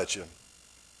thought out at you.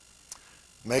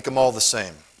 Make them all the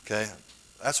same, okay?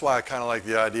 That's why I kind of like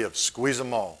the idea of squeeze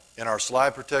them all. In our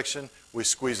slide protection, we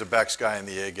squeeze a back sky in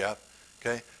the A-gap,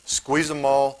 okay? Squeeze them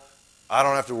all. I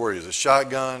don't have to worry. Is it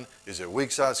shotgun? Is it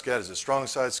weak side scat? Is it strong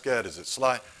side scat? Is it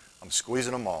slide? I'm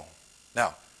squeezing them all.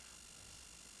 Now,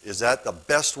 is that the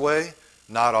best way?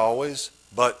 Not always.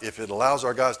 But if it allows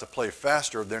our guys to play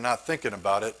faster, they're not thinking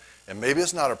about it. And maybe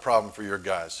it's not a problem for your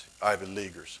guys, Ivy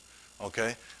Leaguers.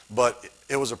 Okay? But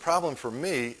it was a problem for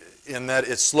me in that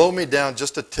it slowed me down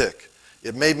just a tick.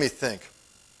 It made me think.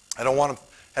 I don't want to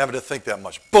have to think that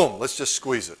much. Boom, let's just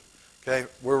squeeze it. Okay?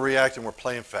 We're reacting, we're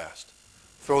playing fast.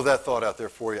 Throw that thought out there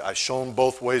for you. I've shown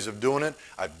both ways of doing it.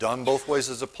 I've done both ways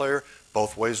as a player.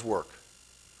 Both ways work.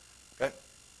 Okay?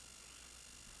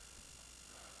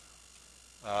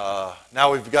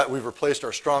 Now we've replaced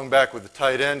our strong back with the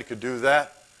tight end. You could do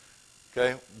that.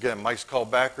 Okay? Again, Mike's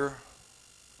called backer.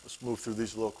 Let's move through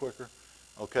these a little quicker.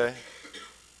 Okay?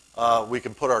 We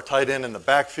can put our tight end in the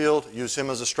backfield, use him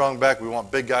as a strong back. We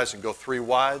want big guys and go 3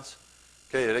 wides.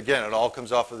 Okay, and again, it all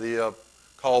comes off of the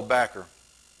called backer.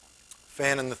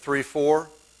 Fan in the 3-4.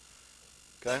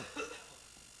 Okay?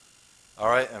 All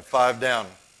right, and 5 down.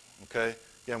 Okay?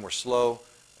 Again, we're slow,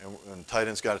 and tight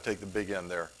end's got to take the big end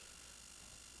there.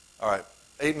 All right,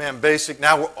 8-man basic.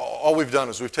 Now, all we've done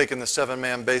is we've taken the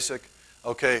 7-man basic.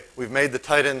 Okay, we've made the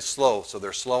tight end slow, so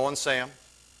they're slow on Sam.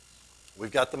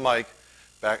 We've got the Mike.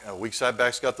 Weak side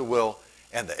back's got the Will.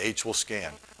 and the H will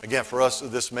scan. Again, for us,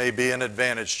 this may be an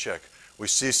advantage check. We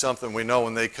see something, we know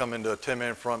when they come into a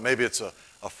 10-man front, maybe it's a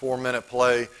 4-minute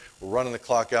play, we're running the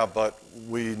clock out, but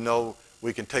we know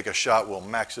we can take a shot, we'll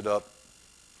max it up.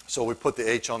 So we put the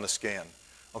H on the scan.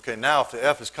 Okay, now if the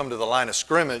F has come to the line of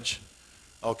scrimmage,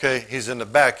 okay, he's in the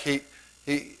back,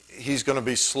 he's going to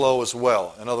be slow as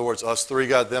well. In other words, us three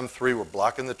got them three, we're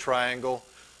blocking the triangle,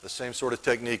 the same sort of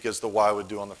technique as the Y would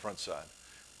do on the front side.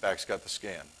 Back's got the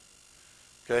scan.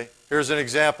 Okay, here's an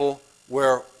example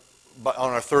where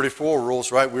on our 34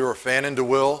 rules, right, we were fanning to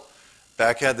will,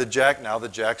 back had the jack, now the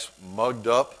jack's mugged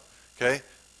up. Okay,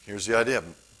 here's the idea,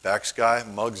 back's guy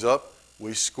mugs up,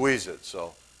 we squeeze it.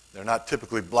 So they're not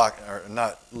typically blocking, or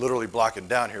not literally blocking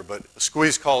down here, but a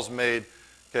squeeze call's made,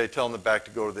 okay, telling the back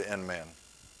to go to the end man.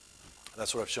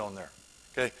 That's what I've shown there.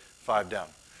 Okay, 5 down.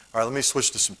 All right, let me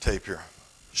switch to some tape here.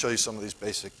 Show you some of these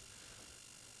basic.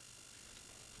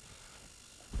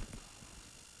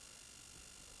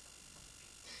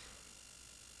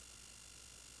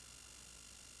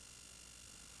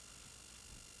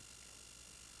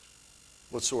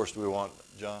 What source do we want,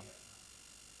 John?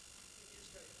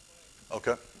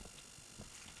 Okay.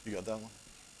 You got that one?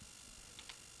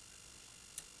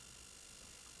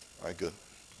 All right, good.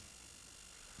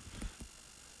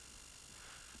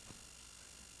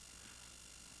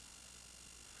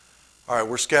 All right,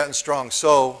 we're scatting strong.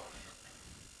 So,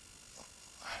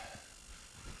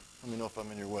 let me know if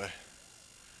I'm in your way.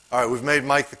 All right, we've made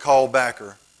Mike the call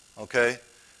backer, okay?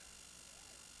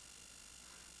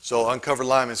 So uncovered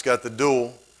lineman's got the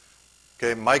dual.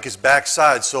 Okay, Mike is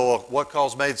backside, so what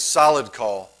call's made? Solid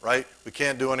call, right? We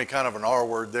can't do any kind of an R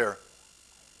word there.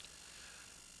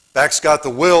 Back's got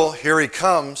the will, here he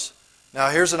comes. Now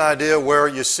here's an idea where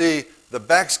you see the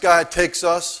back's guy takes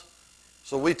us,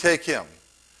 so we take him.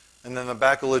 And then the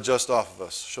back will adjust off of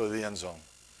us, show you the end zone.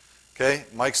 Okay,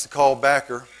 Mike's the call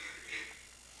backer.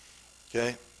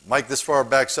 Okay, Mike this far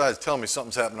backside is telling me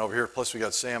something's happening over here. Plus we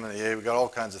got Sam in the A, we got all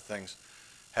kinds of things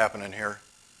happening here.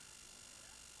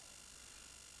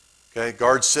 Okay,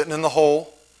 guard sitting in the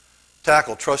hole.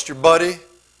 Tackle, trust your buddy.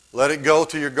 Let it go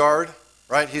to your guard,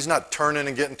 right? He's not turning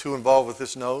and getting too involved with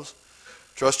his nose.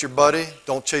 Trust your buddy.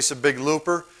 Don't chase a big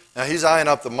looper. Now he's eyeing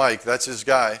up the Mike. That's his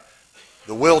guy.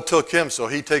 The will took him, so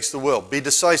he takes the will. Be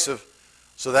decisive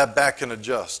so that back can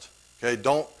adjust. Okay,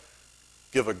 don't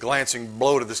give a glancing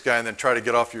blow to this guy and then try to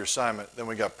get off your assignment. Then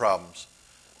we got problems.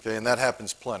 Okay, and that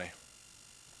happens plenty.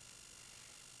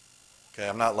 Okay,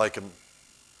 I'm not liking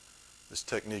this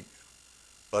technique.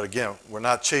 But again, we're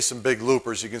not chasing big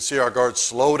loopers. You can see our guards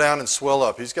slow down and swell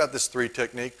up. He's got this 3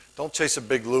 technique. Don't chase a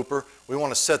big looper. We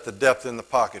want to set the depth in the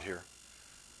pocket here.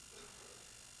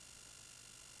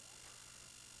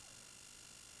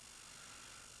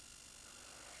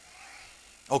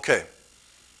 Okay.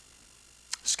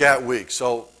 Scat weak.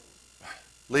 So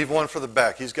leave one for the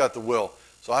back. He's got the will.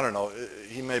 So I don't know.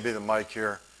 He may be the Mike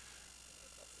here.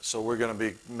 So we're going to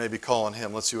be maybe calling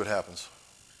him. Let's see what happens.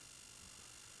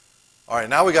 All right,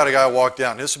 now we got a guy walk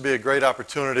down. This would be a great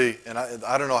opportunity, and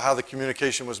I don't know how the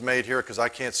communication was made here because I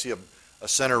can't see a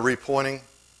center repointing.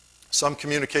 Some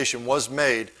communication was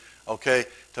made, okay,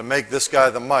 to make this guy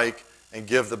the Mike and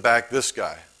give the back this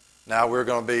guy. Now we're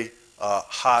going to be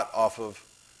hot off of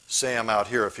Sam out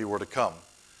here if he were to come.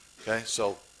 Okay,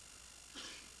 so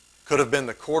could have been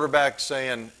the quarterback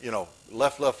saying, you know,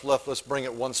 left, left, left, let's bring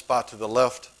it one spot to the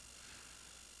left.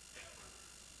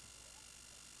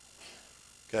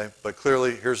 Okay, but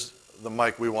clearly here's the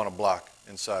Mike we want to block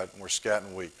inside, and we're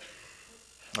scatting weak.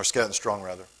 Or scatting strong,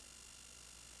 rather.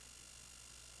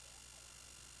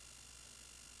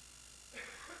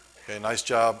 Okay, nice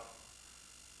job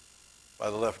by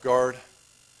the left guard.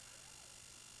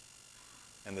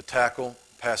 And the tackle,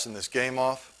 passing this game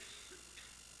off.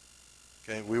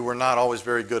 Okay, we were not always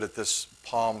very good at this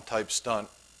palm type stunt.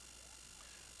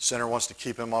 Center wants to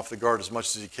keep him off the guard as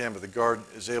much as he can, but the guard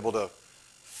is able to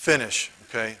finish,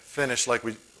 okay, finish like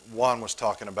Juan was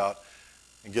talking about,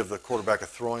 and give the quarterback a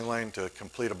throwing lane to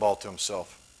complete a ball to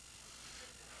himself.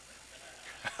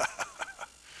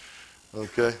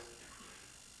 Okay.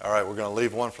 All right, we're going to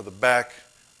leave one for the back.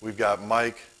 We've got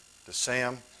Mike to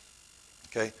Sam.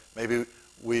 Okay, maybe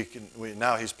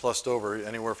now he's plussed over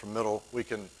anywhere from middle. We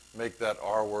can make that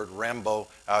R word, Rambo,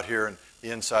 out here, and the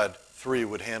inside 3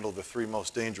 would handle the 3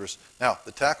 most dangerous. Now,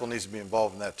 the tackle needs to be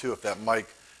involved in that too. If that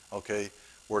Mike, okay,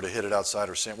 were to hit it outside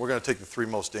or Sam, we're going to take the 3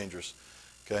 most dangerous.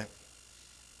 Okay,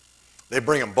 they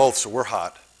bring them both, so we're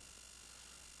hot.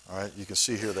 All right, you can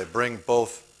see here they bring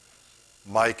both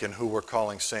Mike and who we're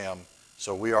calling Sam,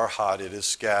 so we are hot. It is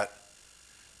scat,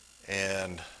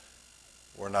 and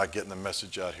we're not getting the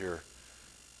message out here.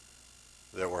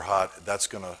 that we're hot, that's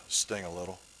going to sting a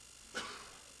little.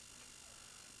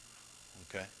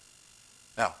 Okay?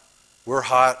 Now, we're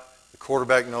hot. The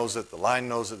quarterback knows it. The line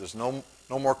knows it. There's no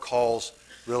more calls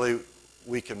really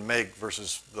we can make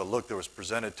versus the look that was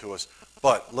presented to us.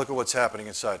 But look at what's happening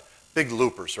inside. Big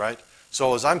loopers, right?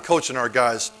 So as I'm coaching our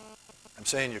guys, I'm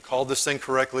saying you called this thing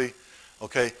correctly,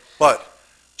 okay? But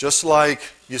just like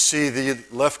you see the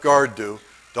left guard do,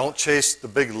 don't chase the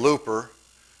big looper,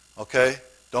 okay?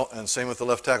 And same with the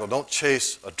left tackle. Don't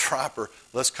chase a dropper.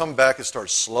 Let's come back and start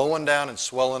slowing down and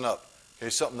swelling up. Okay,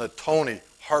 something that Tony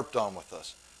harped on with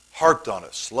us. Harped on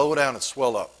it. Slow down and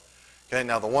swell up. Okay,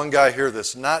 now the one guy here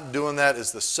that's not doing that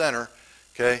is the center.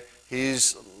 Okay,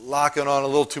 he's locking on a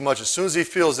little too much. As soon as he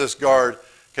feels this guard,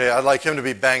 okay, I'd like him to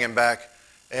be banging back.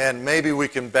 And maybe we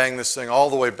can bang this thing all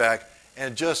the way back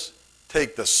and just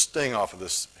take the sting off of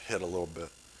this hit a little bit.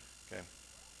 Okay.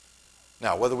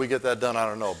 Now, whether we get that done, I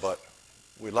don't know, but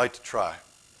we'd like to try.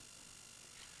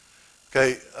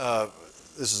 Okay,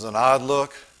 this is an odd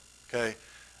look. Okay,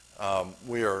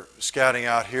 we are scouting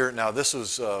out here. Now, this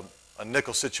was a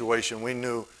nickel situation. We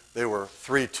knew they were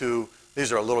 3-2.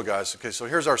 These are our little guys. Okay, so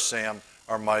here's our Sam,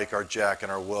 our Mike, our Jack,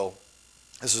 and our Will.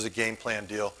 This is a game plan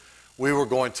deal. We were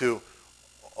going to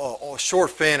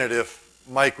short fan it if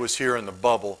Mike was here in the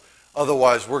bubble.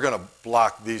 Otherwise, we're going to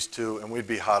block these two, and we'd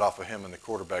be hot off of him, and the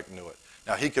quarterback knew it.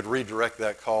 Now, he could redirect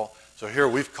that call. So here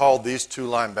we've called these two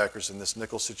linebackers in this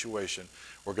nickel situation.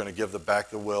 We're going to give the back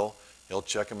the Will. He'll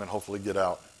check him and hopefully get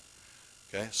out.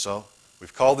 Okay, so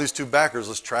we've called these two backers.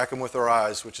 Let's track them with our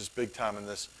eyes, which is big time in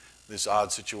this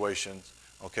odd situation.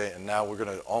 Okay, and now we're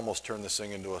going to almost turn this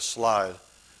thing into a slide.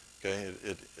 Okay,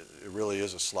 it really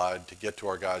is a slide to get to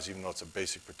our guys, even though it's a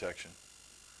basic protection.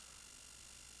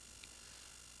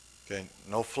 Okay,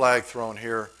 no flag thrown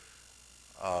here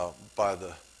by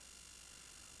the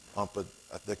ump, but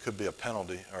there could be a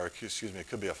penalty, or excuse me, it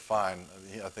could be a fine.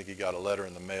 I think he got a letter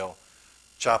in the mail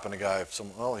chopping a guy.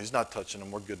 Oh, he's not touching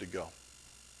him. We're good to go.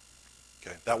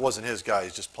 Okay, that wasn't his guy.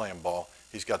 He's just playing ball.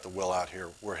 He's got the Will out here.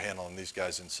 We're handling these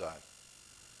guys inside.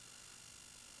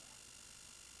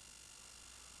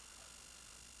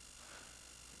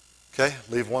 Okay,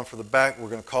 leave one for the back. We're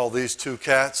going to call these two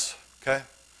cats. Okay.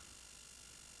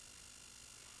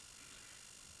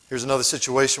 Here's another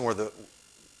situation where the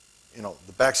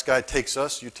backs guy takes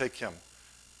us, you take him.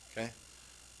 Okay.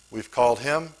 We've called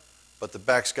him, but the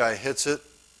backs guy hits it.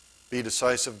 Be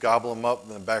decisive, gobble him up,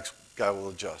 and the backs guy will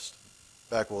adjust.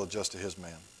 Back will adjust to his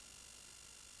man.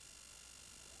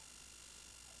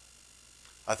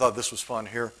 I thought this was fun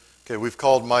here. Okay, we've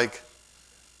called Mike.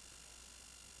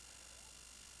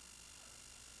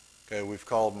 Okay, we've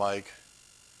called Mike.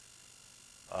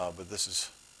 But this is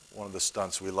one of the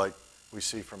stunts we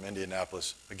see from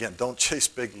Indianapolis. Again, don't chase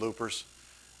big loopers.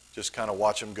 Just kind of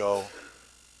watch them go.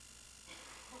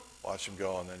 Watch them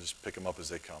go, and then just pick them up as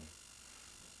they come.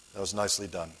 That was nicely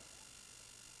done.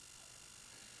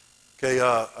 Okay,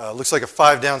 looks like a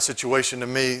 5-down situation to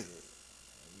me.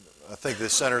 I think the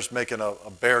center's making a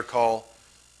bear call.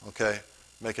 Okay,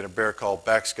 making a bear call.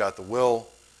 Back's got the Will.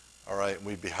 All right,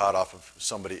 we'd be hot off of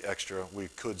somebody extra. We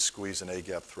could squeeze an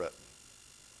A-gap threat.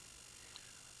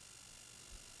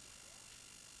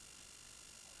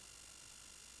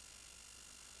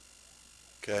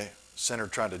 Okay, center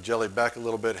trying to jelly back a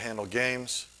little bit, handle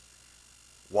games.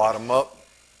 Wad them up.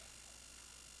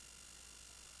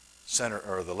 Center,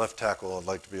 or the left tackle would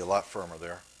like to be a lot firmer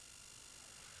there.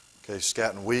 Okay,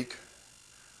 scatting weak.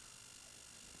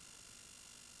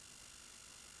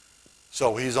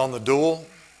 So he's on the duel.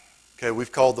 Okay,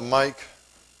 we've called the Mike.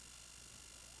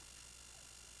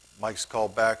 Mike's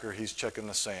called backer. He's checking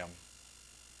the Sam.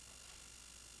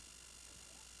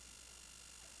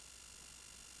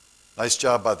 Nice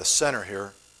job by the center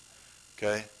here.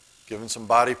 Okay, giving some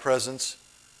body presence.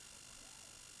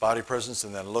 Body presence,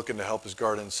 and then looking to help his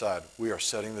guard inside. We are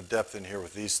setting the depth in here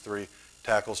with these three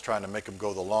tackles, trying to make them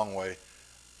go the long way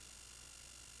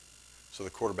so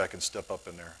the quarterback can step up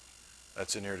in there.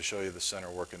 That's in here to show you the center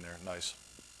working there. Nice.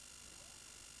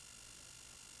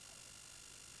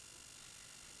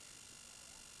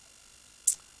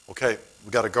 Okay, we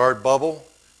got a guard bubble.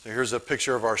 So here's a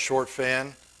picture of our short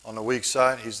fan on the weak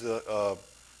side. He's the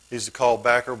call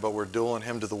backer, but we're dueling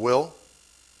him to the Will.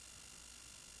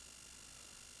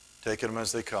 Taking them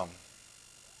as they come.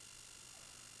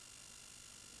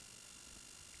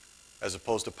 As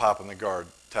opposed to popping the guard.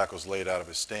 Tackle's laid out of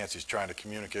his stance. He's trying to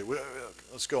communicate.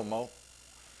 Let's go, Mo.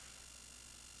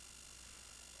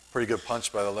 Pretty good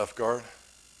punch by the left guard.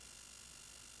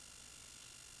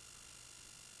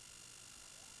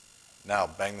 Now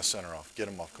bang the center off. Get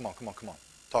him off. Come on, come on, come on.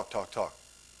 Talk, talk, talk.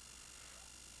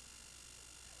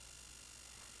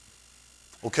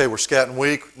 Okay, we're scatting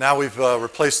weak. Now we've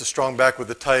replaced the strong back with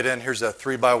the tight end. Here's that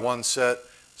 3x1 set.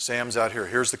 Sam's out here.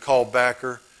 Here's the call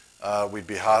backer. We'd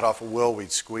be hot off of Will.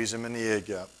 We'd squeeze him in the A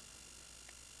gap.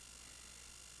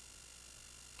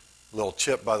 Little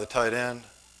chip by the tight end.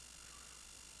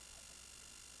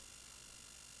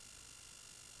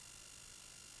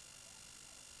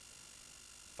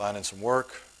 Finding some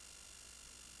work.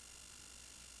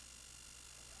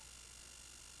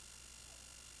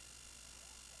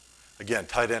 Again,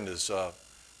 tight end is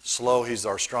slow. He's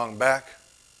our strong back.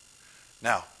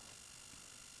 Now,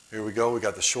 here we go. We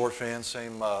got the short fan,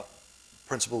 same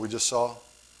principle we just saw.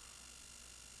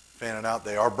 Fanning out.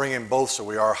 They are bringing both, so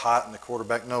we are hot, and the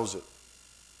quarterback knows it.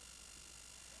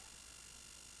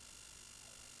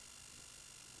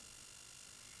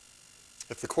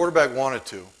 If the quarterback wanted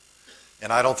to,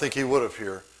 and I don't think he would have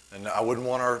here, and I wouldn't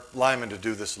want our linemen to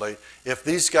do this late. If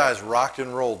these guys rocked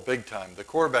and rolled big time, the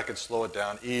quarterback could slow it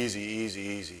down easy, easy,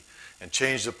 easy, and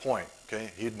change the point,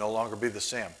 okay? He'd no longer be the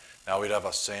Sam. Now we'd have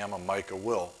a Sam, a Mike, a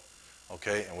Will,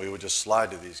 okay? And we would just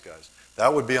slide to these guys.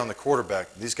 That would be on the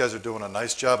quarterback. These guys are doing a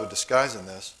nice job of disguising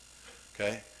this,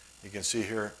 okay? You can see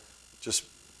here, just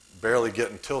barely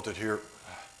getting tilted here.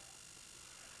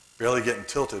 Barely getting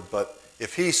tilted, but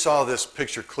if he saw this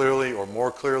picture clearly or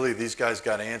more clearly, these guys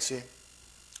got antsy.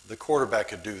 The quarterback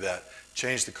could do that,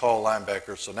 change the call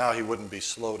linebacker, so now he wouldn't be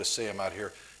slow to Sam out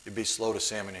here. He'd be slow to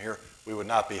Sam in here. We would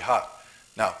not be hot.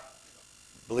 Now,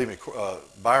 believe me,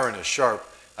 Byron is sharp.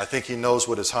 I think he knows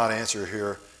what his hot answer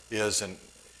here is, and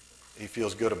he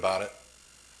feels good about it.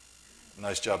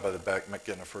 Nice job by the back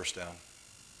getting a first down.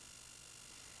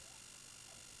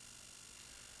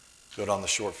 Good on the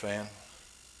short fan.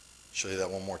 Show you that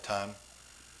one more time.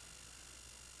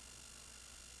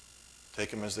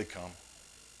 Take them as they come.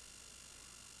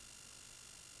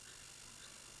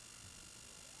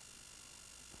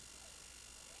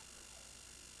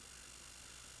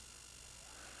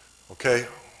 Okay,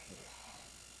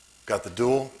 got the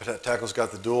duel. Tackle's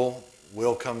got the duel.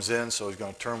 Will comes in, so he's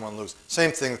going to turn one loose.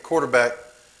 Same thing, the quarterback,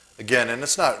 again, and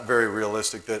it's not very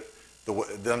realistic that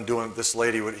them doing this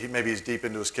late, maybe he's deep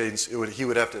into his cadence, he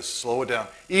would have to slow it down.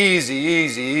 Easy,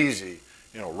 easy, easy.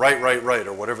 You know, right, right, right,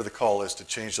 or whatever the call is to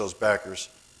change those backers.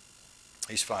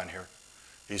 He's fine here.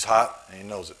 He's hot, and he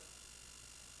knows it.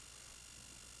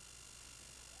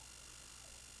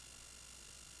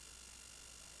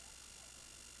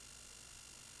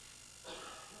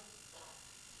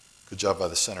 Good job by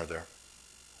the center there.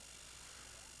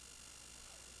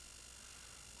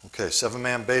 Okay,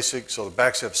 7-man basic. So the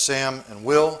backs have Sam and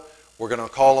Will. We're going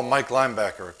to call a Mike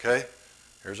linebacker, okay?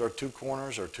 Here's our 2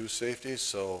 corners, our 2 safeties.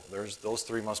 So those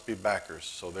 3 must be backers.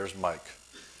 So there's Mike.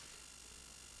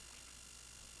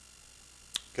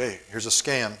 Okay, here's a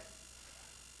scan.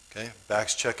 Okay,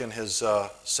 back's checking his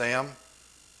Sam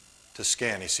to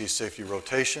scan. He sees safety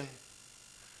rotation.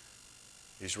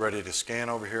 He's ready to scan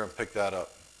over here and pick that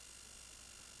up.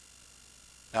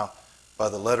 Now, by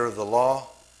the letter of the law,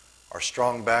 our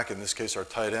strong back, in this case our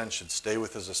tight end, should stay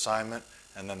with his assignment,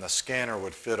 and then the scanner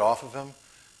would fit off of him.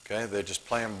 Okay, they're just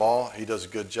playing ball. He does a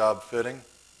good job fitting.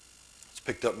 It's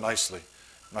picked up nicely.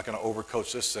 I'm not going to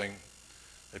overcoach this thing.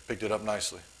 They picked it up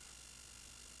nicely.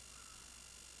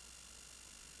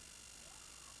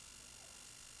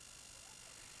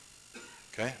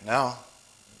 Okay, now,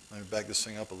 let me back this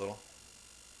thing up a little.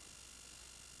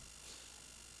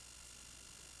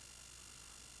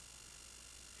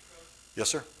 Yes,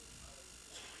 sir?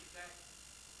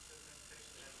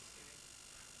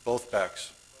 Both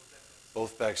backs.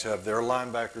 Both backs have their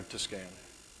linebacker to scan.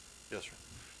 Yes, sir.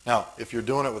 Now, if you're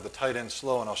doing it with the tight end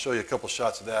slow, and I'll show you a couple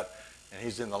shots of that, and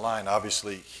he's in the line,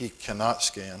 obviously he cannot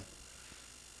scan.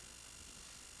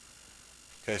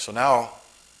 Okay, so now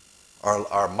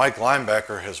our Mike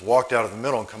linebacker has walked out of the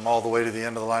middle and come all the way to the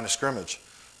end of the line of scrimmage.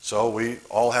 So we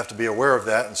all have to be aware of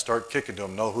that and start kicking to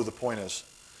him, know who the point is.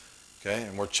 Okay,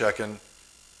 and we're checking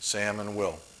Sam and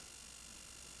Will.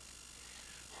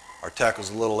 Our tackle's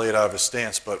a little late out of his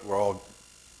stance, but we're all,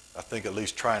 I think, at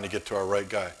least trying to get to our right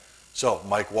guy. So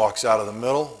Mike walks out of the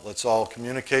middle. Let's all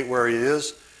communicate where he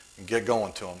is and get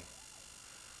going to him.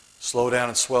 Slow down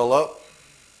and swell up.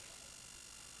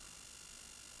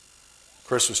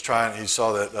 Chris was trying, he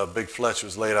saw that Big Fletch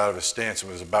was laid out of his stance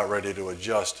and was about ready to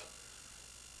adjust.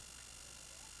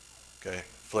 Okay,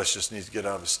 Fletch just needs to get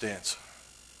out of his stance.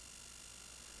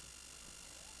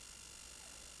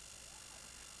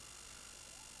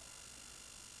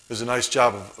 There's a nice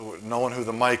job of knowing who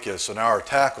the Mike is. So now our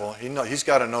tackle, he's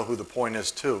got to know who the point is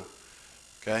too.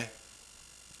 Okay?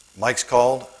 Mike's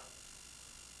called.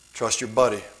 Trust your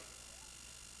buddy.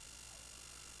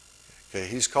 Okay,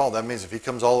 he's called. That means if he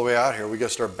comes all the way out here, we got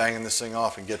to start banging this thing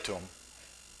off and get to him.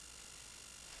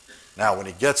 Now, when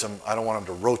he gets them, I don't want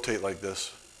him to rotate like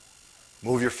this.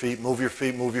 Move your feet, move your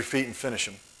feet, move your feet, and finish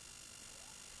him.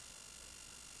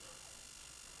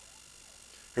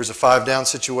 Here's a 5-down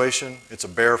situation. It's a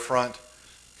bare front.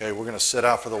 Okay, we're going to sit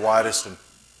out for the widest,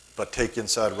 but take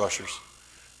inside rushers.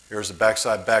 Here's the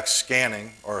backside back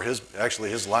scanning, or actually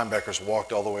his linebackers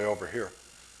walked all the way over here.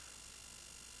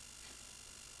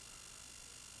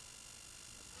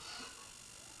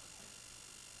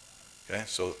 Okay,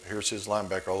 so here's his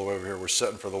linebacker all the way over here. We're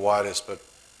setting for the widest, but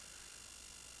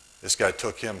this guy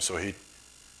took him, so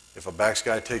if a backs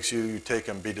guy takes you, you take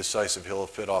him, be decisive, he'll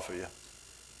fit off of you.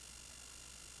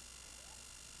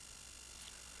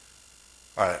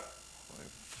 All right, let me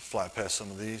fly past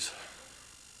some of these.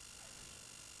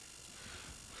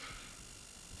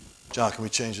 John, can we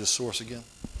change this source again?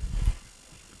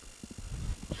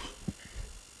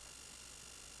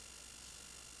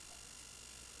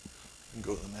 And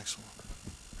go to the next one.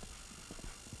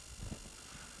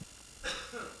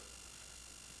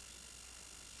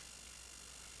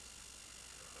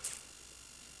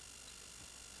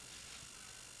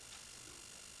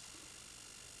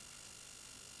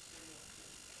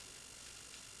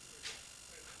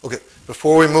 Okay,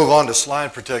 before we move on to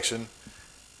slide protection,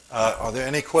 are there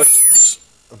any questions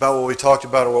about what we talked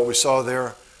about or what we saw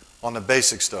there on the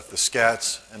basic stuff, the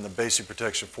scats and the basic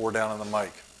protection, 4 down on the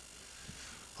mic?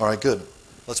 All right, good.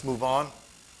 Let's move on.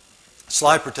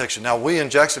 Slide protection. Now, we in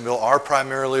Jacksonville are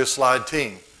primarily a slide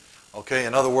team. Okay,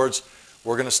 in other words,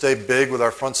 we're going to stay big with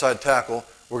our front side tackle.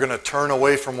 We're going to turn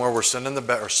away from where we're sending the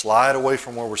back, or slide away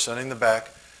from where we're sending the back.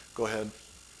 Go ahead.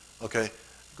 Okay.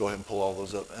 Go ahead and pull all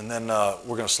those up. And then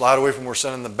we're going to slide away from where we're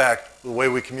sending them back. The way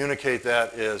we communicate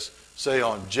that is, say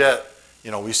on jet,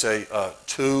 we say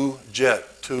to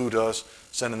jet, to to us,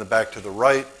 sending the back to the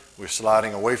right. We're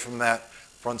sliding away from that.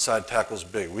 Front side tackle's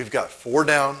big. We've got 4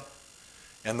 down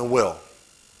and the will.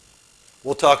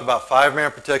 We'll talk about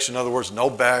 5-man protection. In other words, no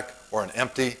back or an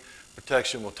empty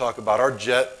protection. We'll talk about our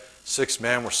jet,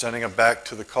 6-man. We're sending them back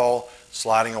to the call,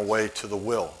 sliding away to the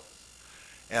will.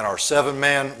 And our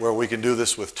 7-man, where we can do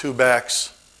this with 2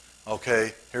 backs.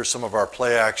 Okay, here's some of our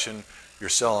play action. You're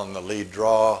selling the lead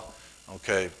draw.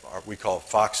 Okay, we call it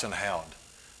fox and hound.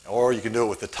 Or you can do it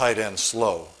with the tight end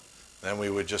slow. Then we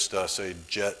would just say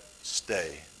jet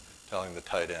stay, telling the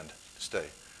tight end to stay.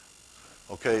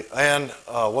 Okay, and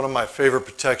one of my favorite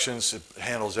protections, it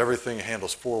handles everything. It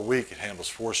handles 4 weak, it handles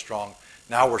 4 strong.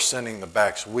 Now we're sending the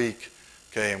backs weak,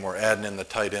 okay, and we're adding in the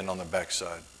tight end on the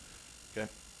backside.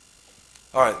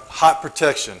 All right, hot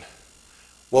protection.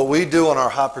 What we do on our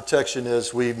hot protection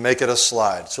is we make it a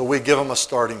slide. So we give them a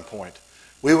starting point.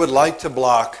 We would like to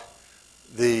block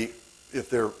if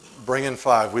they're bringing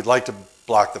 5, we'd like to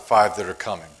block the 5 that are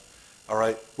coming. All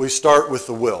right, we start with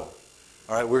the will.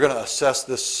 All right, we're going to assess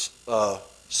this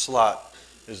slot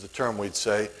is the term we'd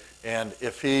say. And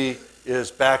if he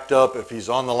is backed up, if he's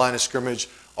on the line of scrimmage,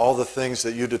 all the things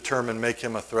that you determine make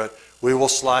him a threat, we will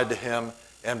slide to him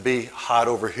and be hot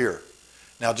over here.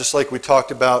 Now, just like we talked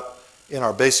about in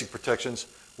our basic protections,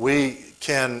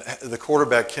 the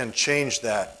quarterback can change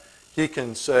that. He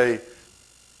can say,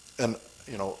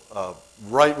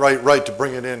 right to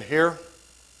bring it in here.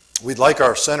 We'd like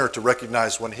our center to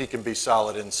recognize when he can be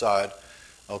solid inside,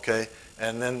 okay?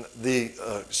 And then the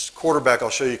quarterback, I'll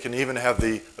show you, can even have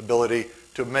the ability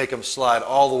to make him slide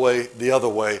all the way the other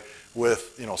way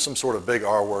with, some sort of big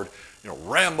R word,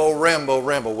 Rambo, Rambo,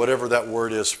 Rambo, whatever that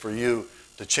word is for you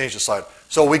to change the slide.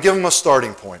 So we give them a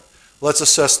starting point. Let's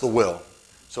assess the will.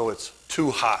 So it's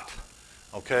too hot.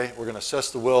 Okay, we're going to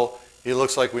assess the will. He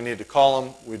looks like we need to call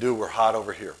him. We do. We're hot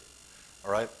over here.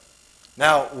 All right.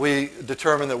 Now we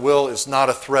determine that will is not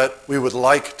a threat. We would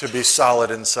like to be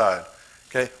solid inside.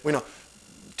 Okay. We know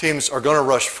teams are going to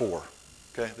rush 4.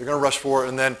 Okay. They're going to rush 4,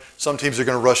 and then some teams are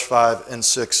going to rush 5 and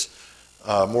 6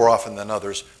 more often than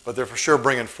others. But they're for sure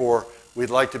bringing 4. We'd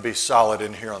like to be solid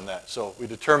in here on that. So we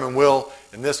determine will.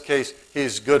 In this case,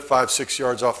 he's good 5-6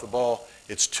 yards off the ball.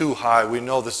 It's too high. We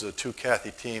know this is a 2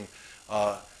 Cathy team,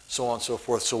 so on and so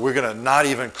forth. So we're going to not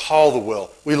even call the will.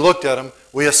 We looked at him.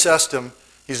 We assessed him.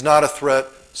 He's not a threat.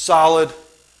 Solid.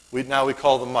 Now we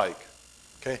call the mic.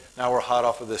 Okay. Now we're hot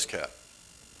off of this cat.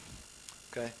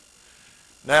 Okay.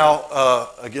 Now,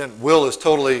 again, will is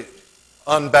totally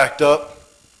unbacked up.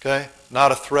 Okay.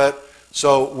 Not a threat.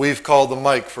 So we've called the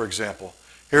mic, for example.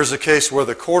 Here's a case where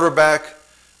the quarterback,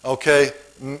 okay,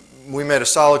 we made a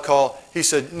solid call. He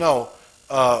said, no,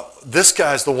 this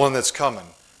guy's the one that's coming.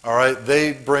 All right,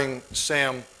 they bring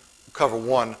Sam, cover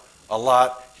 1, a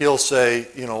lot. He'll say,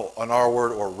 an R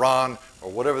word or Ron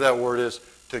or whatever that word is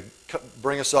to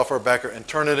bring us off our backer and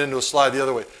turn it into a slide the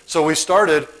other way. So we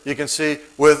started, you can see,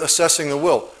 with assessing the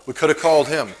will. We could have called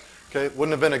him. Okay,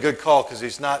 wouldn't have been a good call because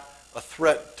he's not a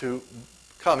threat to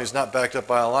come. He's not backed up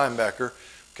by a linebacker.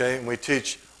 Okay, and we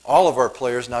teach all of our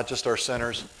players, not just our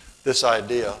centers, this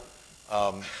idea.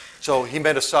 So he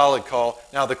made a solid call.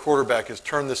 Now the quarterback has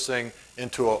turned this thing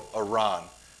into a run.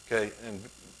 Okay, and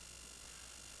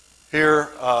here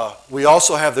we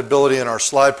also have the ability in our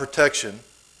slide protection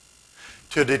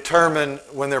to determine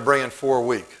when they're bringing 4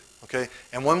 weak. Okay,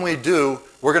 and when we do,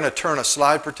 we're going to turn a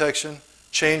slide protection,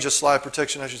 change a slide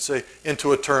protection, I should say,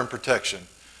 into a turn protection.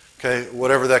 Okay,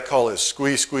 whatever that call is,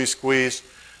 squeeze, squeeze, squeeze.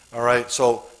 All right,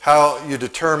 so how you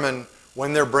determine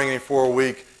when they're bringing 4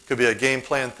 weak could be a game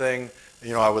plan thing.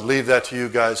 You know, I would leave that to you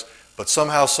guys. But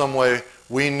somehow, some way,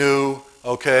 we knew,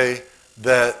 okay,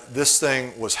 that this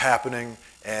thing was happening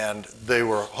and they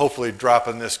were hopefully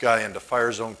dropping this guy into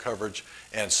fire zone coverage.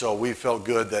 And so we felt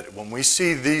good that when we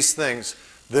see these things,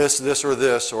 this,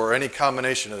 or any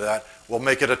combination of that, we'll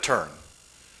make it a turn.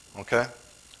 Okay?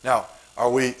 Now, are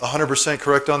we 100%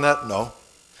 correct on that? No.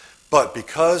 But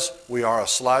because we are a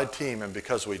slide team and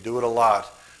because we do it a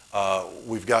lot,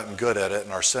 we've gotten good at it,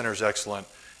 and our center's excellent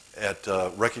at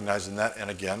recognizing that.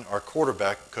 And again, our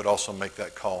quarterback could also make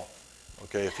that call,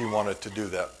 okay, if he wanted to do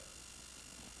that.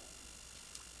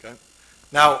 Okay.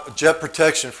 Now, jet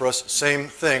protection for us, same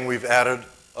thing. We've added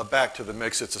a back to the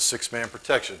mix. It's a 6-man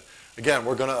protection. Again,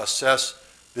 we're going to assess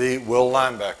the will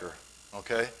linebacker,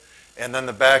 okay? And then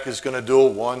the back is going to do a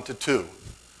 1 to 2.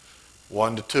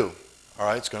 1 to 2. All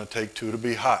right, it's going to take 2 to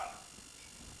be hot.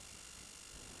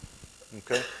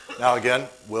 Okay. Now again,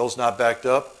 Will's not backed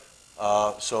up,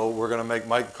 so we're going to make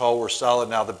Mike call. We're solid.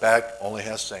 Now the back only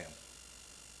has Sam.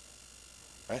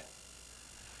 Right?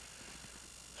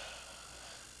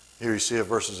 Here you see it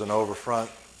versus an over front.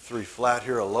 3 flat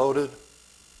here, a loaded.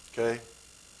 Okay.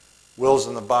 Will's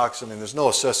in the box. I mean, there's no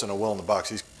assessing a Will in the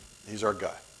box. He's our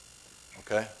guy.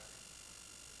 Okay.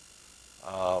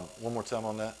 One more time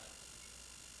on that.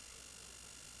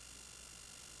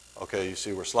 Okay, you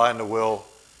see we're sliding to Will,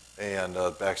 and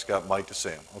back's got Mike to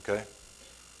Sam. Okay.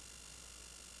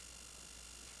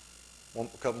 A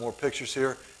couple more pictures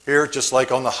here. Here, just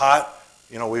like on the hot,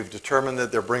 you know, we've determined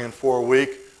that they're bringing 4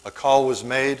 weak. A call was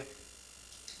made.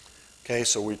 Okay,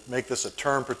 so we make this a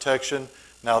turn protection.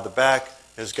 Now the back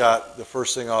has got the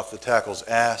first thing off the tackle's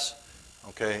ass.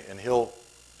 Okay, and he'll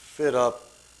fit up.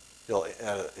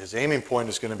 His aiming point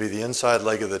is going to be the inside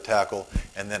leg of the tackle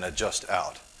and then adjust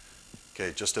out.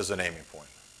 Okay, just as an aiming point.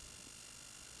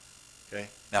 Okay,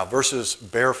 now versus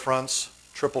bare fronts,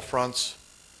 triple fronts,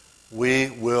 we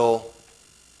will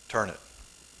turn it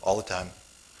all the time.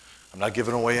 I'm not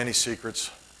giving away any secrets.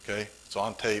 Okay, it's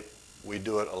on tape. We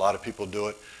do it. A lot of people do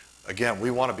it. Again, we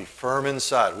want to be firm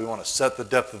inside. We want to set the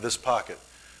depth of this pocket.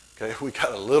 Okay, we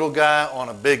got a little guy on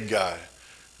a big guy.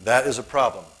 That is a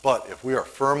problem. But if we are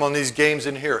firm on these games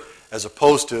in here, as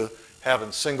opposed to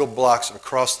having single blocks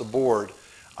across the board,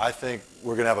 I think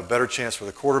we're going to have a better chance for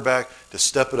the quarterback to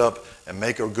step it up and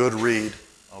make a good read,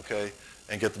 okay,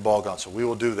 and get the ball gone. So we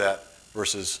will do that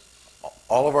versus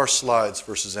all of our slides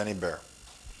versus any bear.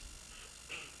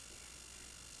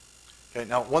 Okay,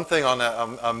 now one thing on that,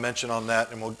 I'll mention on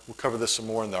that, and we'll cover this some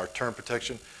more in our turn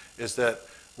protection, is that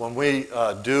when we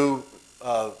do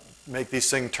make these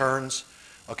thing turns,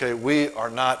 okay, we are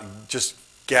not just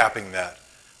gapping that.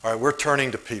 All right, we're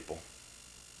turning to people.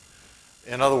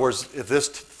 In other words, if this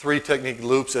 3 technique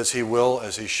loops as he will,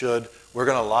 as he should, we're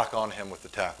going to lock on him with the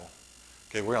tackle.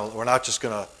 Okay, we're not just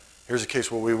going to, here's a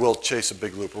case where we will chase a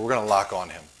big loop, but we're going to lock on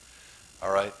him.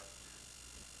 All right?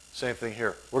 Same thing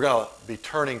here. We're going to be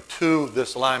turning to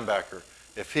this linebacker.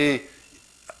 If he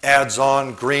adds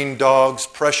on green dogs,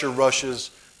 pressure rushes,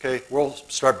 okay, we'll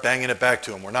start banging it back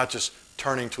to him. We're not just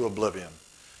turning to oblivion.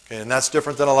 Okay, and that's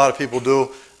different than a lot of people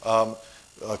do.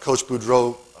 Coach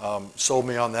Boudreau sold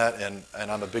me on that, and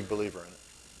I'm a big believer in it.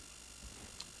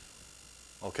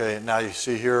 Okay, now you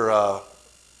see here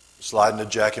sliding to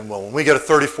Jack and Will. When we get a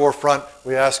 34 front,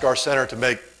 we ask our center to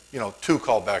make, 2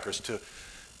 callbackers to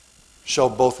show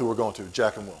both who we're going to,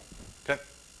 Jack and Will. Okay.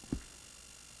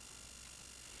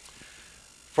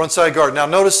 Front side guard. Now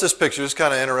notice this picture. It's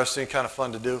kind of interesting, kind of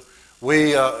fun to do.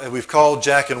 We've called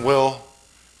Jack and Will.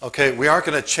 Okay, we aren't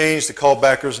going to change the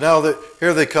callbackers. Now that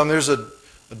here they come. There's a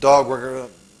dog we're going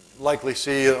to likely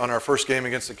see on our first game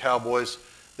against the Cowboys.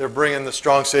 They're bringing the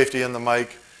strong safety in the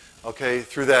mic, okay,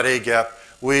 through that A gap.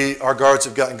 Our guards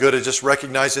have gotten good at just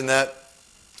recognizing that.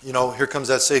 Here comes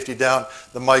that safety down.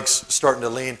 The mic's starting to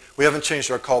lean. We haven't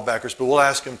changed our callbackers, but we'll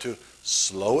ask him to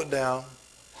slow it down.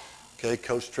 Okay,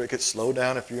 Coach Trickett, slow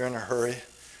down if you're in a hurry,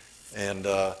 and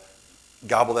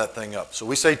gobble that thing up. So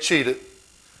we say cheat it,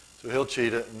 so he'll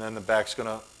cheat it, and then the back's going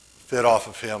to fit off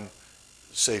of him,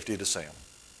 safety to Sam.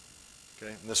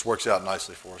 Okay, and this works out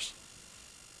nicely for us.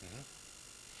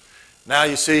 Now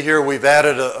you see here we've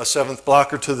added a seventh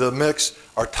blocker to the mix.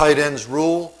 Our tight end's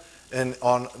rule and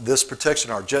on this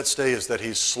protection, our jet stay, is that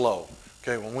he's slow.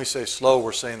 Okay, when we say slow,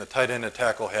 we're saying the tight end and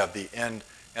tackle have the end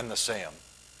and the SAM.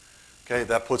 Okay,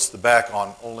 that puts the back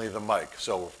on only the mic.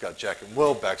 So we've got Jack and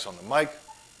Will, backs on the mic.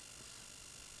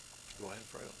 Go ahead,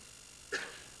 Fredo.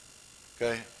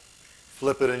 Okay,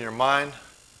 flip it in your mind.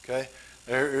 Okay,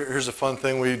 here's a fun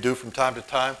thing we do from time to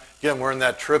time. Again, we're in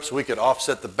that trip, so we could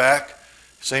offset the back.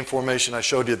 Same formation I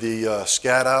showed you the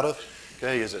scat out of.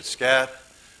 Okay, is it scat?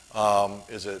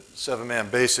 Is it seven-man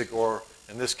basic? Or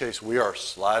in this case, we are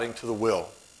sliding to the will.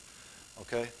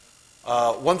 Okay.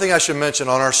 One thing I should mention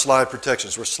on our slide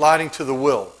protections, we're sliding to the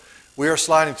will. We are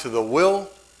sliding to the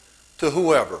will to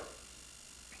whoever.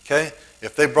 Okay?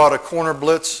 If they brought a corner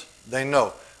blitz, they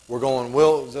know. We're going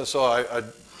will. So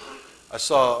I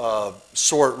saw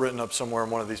sort written up somewhere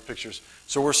in one of these pictures.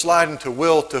 So we're sliding to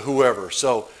will to whoever.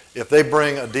 So if they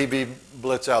bring a DB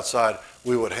blitz outside,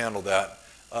 we would handle that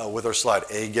with our slide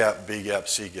A gap, B gap,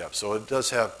 C gap. So it does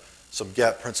have some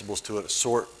gap principles to it, a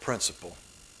sort principle.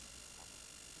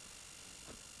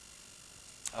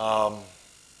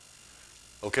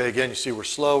 Okay, again, you see we're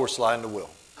slow, we're sliding to will.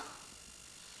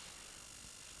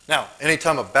 Now,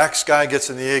 anytime a backs guy gets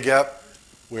in the A gap,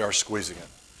 we are squeezing it.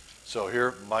 So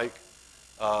here, Mike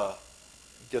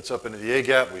gets up into the A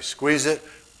gap, we squeeze it.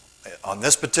 On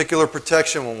this particular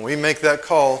protection, when we make that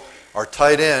call, our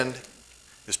tight end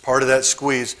is part of that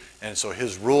squeeze, and so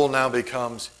his rule now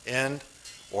becomes end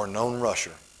or known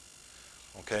rusher.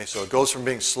 Okay, so it goes from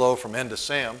being slow from end to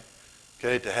Sam,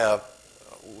 okay, to have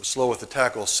slow with the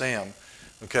tackle, Sam,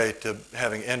 okay, to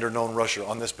having end or known rusher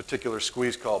on this particular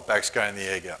squeeze call, backs guy in the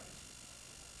A gap.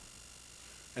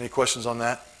 Any questions on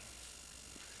that?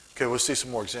 Okay, we'll see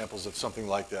some more examples of something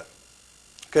like that.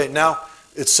 Okay, now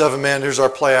it's seven-man. Here's our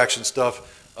play action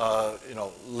stuff.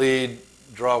 Lead,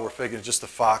 draw, we're faking just the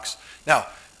fox. Now,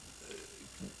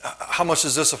 how much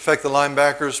does this affect the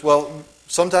linebackers? Well,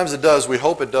 sometimes it does. We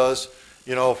hope it does.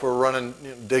 If we're running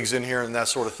digs in here and that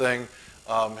sort of thing,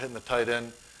 hitting the tight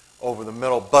end over the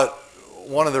middle. But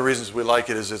one of the reasons we like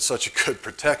it is it's such a good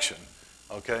protection.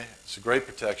 Okay, it's a great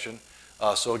protection.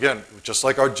 So again, just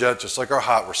like our jet, just like our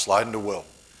hot, we're sliding to will.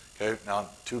 Okay, now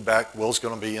two back, Will's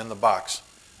going to be in the box.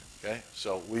 Okay,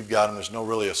 so we've got him. There's no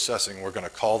really assessing. We're going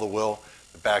to call the will.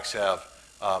 The backs have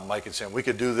Mike and Sam. We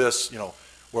could do this,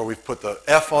 where we put the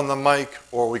F on the mic,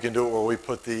 or we can do it where we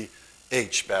put the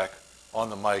H back on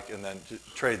the mic and then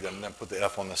trade them, and then put the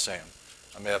F on the Sam.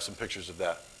 I may have some pictures of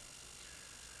that.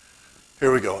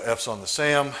 Here we go. F's on the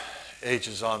Sam, H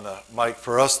is on the mic.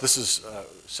 For us, this is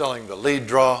selling the lead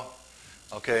draw.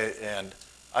 Okay, and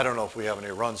I don't know if we have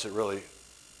any runs that really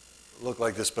look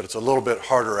like this, but it's a little bit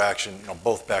harder action,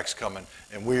 both backs coming,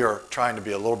 and we are trying to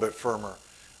be a little bit firmer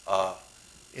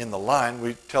in the line.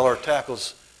 We tell our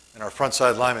tackles and our front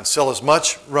side linemen, sell as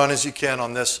much run as you can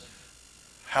on this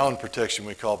hound protection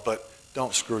we call it, but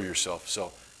don't screw yourself.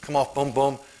 So come off, boom,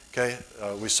 boom. Okay,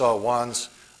 we saw Juan's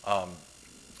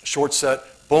short set,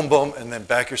 boom, boom, and then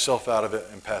back yourself out of it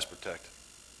and pass protect.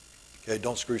 Okay,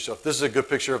 don't screw yourself. This is a good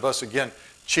picture of us, again,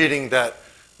 cheating that,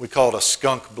 we call it a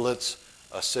skunk blitz,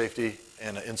 a safety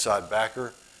and an inside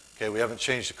backer. Okay, we haven't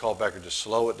changed the call backer, just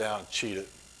slow it down, cheat it.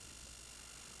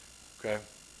 Okay,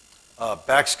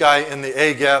 backs guy in the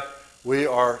A gap, we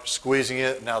are squeezing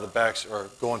it. Now the backs are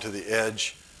going to the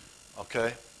edge.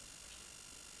 Okay.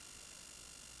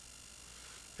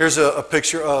 Here's a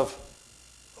picture of,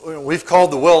 we've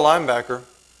called the will linebacker.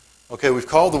 Okay, we've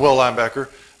called the will linebacker,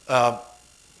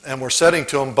 and we're setting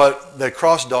to them, but they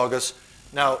cross dog us.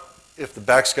 Now, if the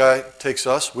backs guy takes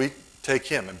us, we take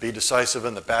him and be decisive,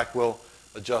 and the back will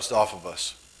adjust off of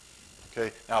us.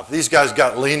 Okay, now if these guys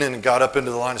got leaning and got up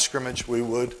into the line of scrimmage, we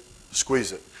would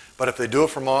squeeze it. But if they do it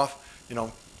from off,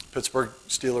 Pittsburgh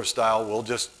Steelers style, we'll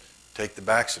just take the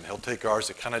backs and he'll take ours.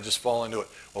 They kind of just fall into it.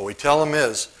 What we tell him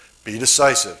is, be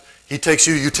decisive. He takes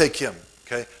you, you take him.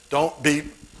 Okay, don't be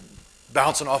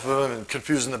bouncing off of him and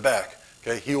confusing the back.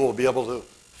 Okay, he will be able to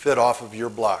fit off of your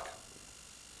block.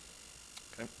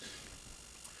 Okay.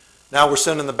 Now we're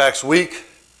sending the backs weak,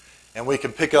 and we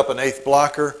can pick up an eighth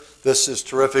blocker. This is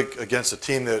terrific against a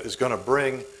team that is going to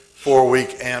bring 4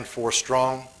 weak and 4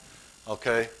 strong.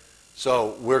 Okay,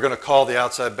 so we're going to call the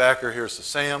outside backer. Here's the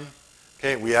Sam.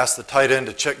 Okay, we ask the tight end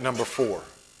to check number 4.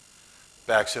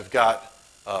 Backs have got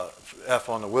F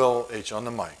on the will, H on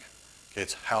the mic. Okay,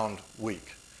 it's hound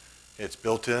weak. Okay, it's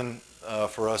built in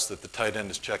for us that the tight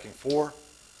end is checking 4.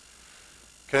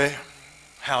 Okay,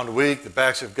 hound weak. The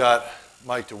backs have got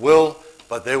mic to will,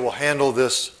 but they will handle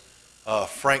this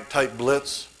Frank type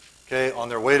blitz. Okay, on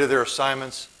their way to their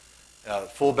assignments,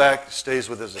 Fullback stays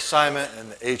with his assignment,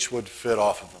 and the H would fit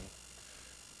off of him.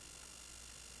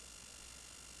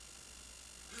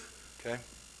 Okay?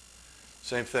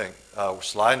 Same thing. We're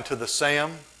sliding to the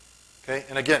SAM. Okay?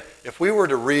 And again, if we were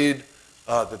to read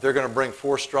that they're going to bring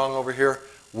 4 strong over here,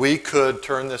 we could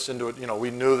turn this into a, we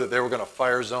knew that they were going to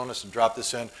fire zone us and drop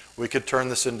this in. We could turn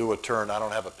this into a turn. I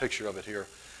don't have a picture of it here,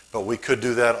 but we could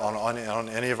do that on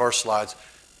any of our slides.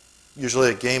 Usually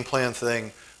a game plan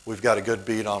thing, we've got a good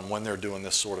beat on when they're doing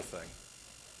this sort of thing.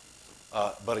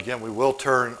 But again, we will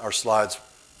turn our slides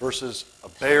versus a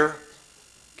bear.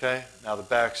 Okay, now the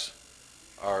backs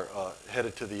are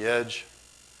headed to the edge.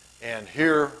 And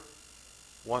here,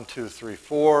 1, 2, 3,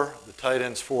 4. The tight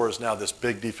end's 4 is now this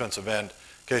big defensive end.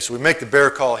 Okay, so we make the bear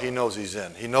call. He knows he's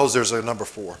in. He knows there's a number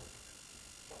 4.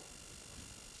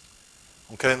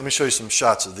 Okay, let me show you some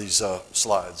shots of these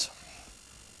slides.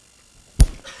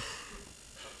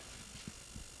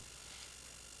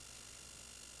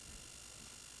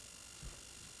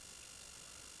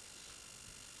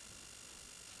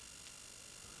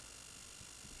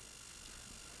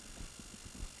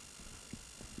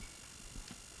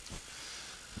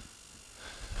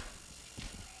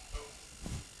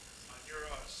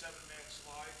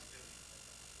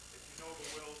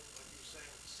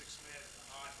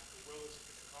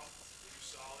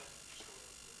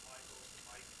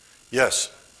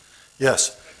 Yes.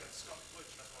 Yes.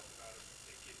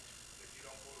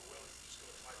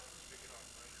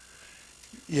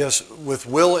 Yes, with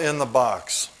Will in the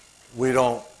box, we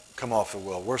don't come off the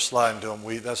Will. We're sliding to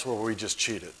him. That's where we just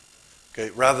cheat it. Okay,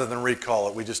 rather than recall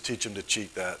it, we just teach him to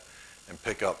cheat that and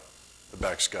pick up the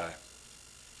back sky.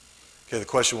 Okay, the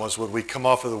question was, would we come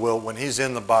off of the Will? When he's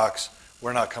in the box,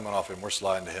 we're not coming off him. We're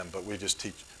sliding to him, but we just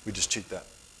cheat that.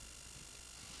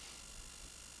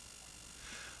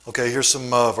 Okay, here's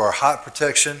some of our hot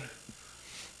protection.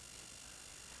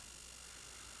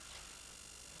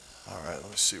 All right, let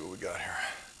me see what we got here.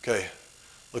 Okay,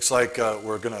 looks like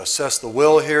we're going to assess the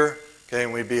Will here. Okay,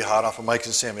 and we'd be hot off of Mike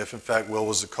and Sam if, in fact, Will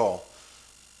was the call.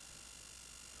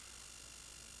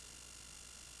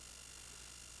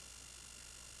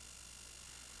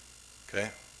 Okay,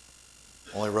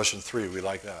 only rushing 3. We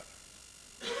like that.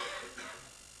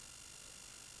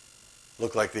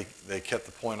 Looked like they kept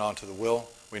the point onto the Will.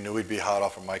 We knew we'd be hot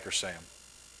off of Mike or Sam.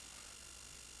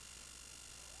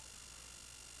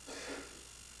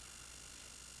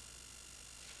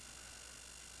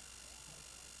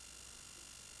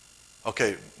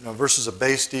 Okay, now versus a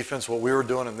base defense, what we were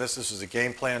doing in this is a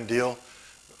game plan deal.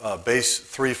 Base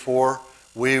 3-4,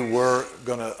 we were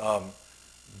going to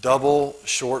double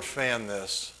short fan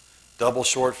this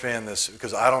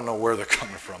because I don't know where they're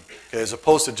coming from. Okay, as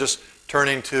opposed to just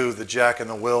turning to the Jack and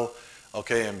the Will,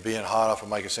 okay, and being hot off of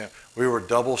Mike and Sam. We were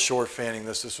double short fanning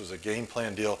this. This was a game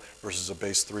plan deal versus a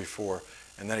base 3-4.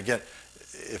 And then again,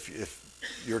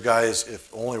 if your guys, if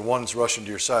only one's rushing to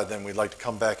your side, then we'd like to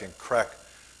come back and crack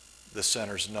the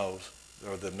center's nose,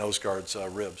 or the nose guard's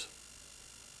ribs.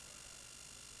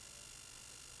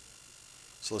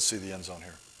 So let's see the end zone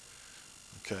here.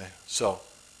 Okay, so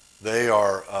they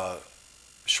are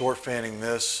short fanning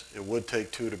this. It would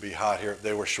take 2 to be hot here.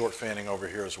 They were short fanning over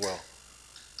here as well.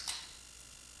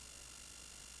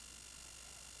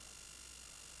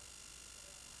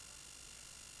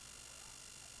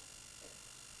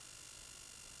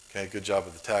 Okay, good job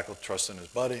with the tackle, trusting his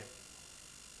buddy.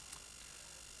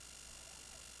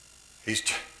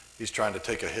 He's trying to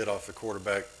take a hit off the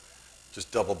quarterback,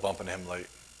 just double bumping him late.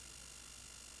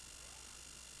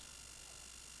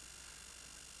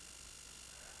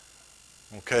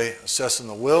 Okay, assessing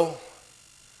the Will.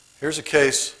 Here's a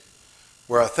case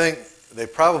where I think they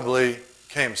probably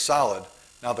came solid.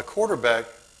 Now the quarterback,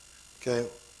 okay,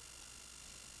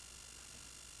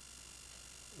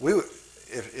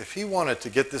 if he wanted to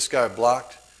get this guy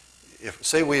blocked,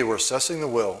 say we were assessing the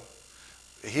Will,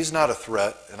 he's not a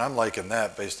threat, and I'm liking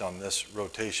that based on this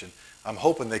rotation. I'm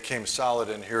hoping they came solid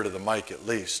in here to the Mike at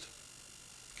least.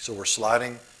 So we're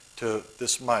sliding to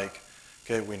this Mike.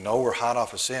 Okay, we know we're hot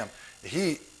off of Sam.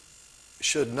 He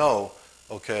should know,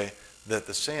 okay, that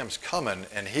the Sam's coming,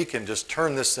 and he can just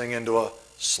turn this thing into a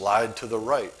slide to the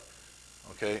right.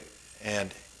 Okay,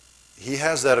 and he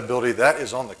has that ability. That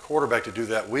is on the quarterback to do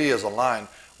that. We as a line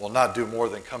will not do more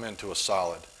than come into a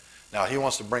solid. Now he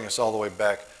wants to bring us all the way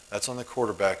back. That's on the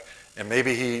quarterback. And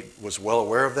maybe he was well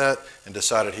aware of that and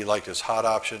decided he liked his hot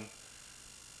option,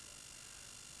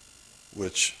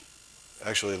 which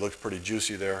actually looked pretty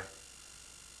juicy there.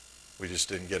 We just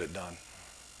didn't get it done.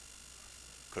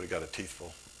 Could have got a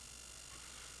teethful.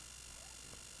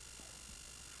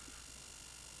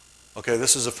 Okay,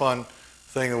 this is a fun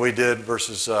thing that we did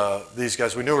versus these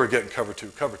guys. We knew we were getting cover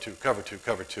two, cover two, cover two,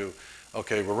 cover two.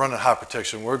 Okay, we're running hot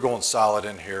protection. We're going solid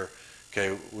in here.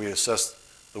 Okay, we assessed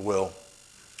the will,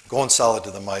 going solid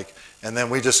to the mic, and then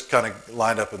we just kind of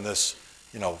lined up in this,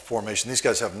 formation. These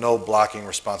guys have no blocking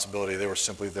responsibility. They were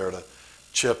simply there to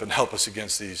chip and help us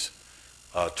against these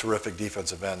terrific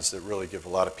defensive ends that really give a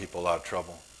lot of people a lot of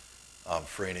trouble,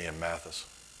 Freeney and Mathis.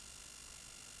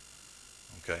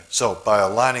 Okay, so by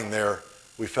aligning there,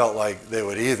 we felt like they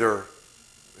would either,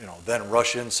 then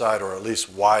rush inside or at least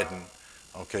widen,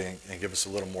 okay, and give us a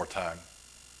little more time.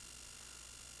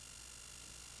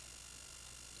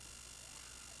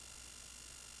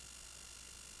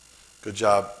 Good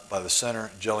job by the center,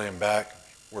 jellying back.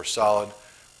 We're solid.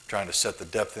 We're trying to set the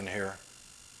depth in here.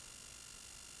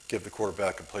 Give the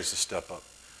quarterback a place to step up.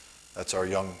 That's our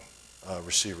young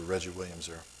receiver, Reggie Williams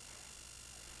there.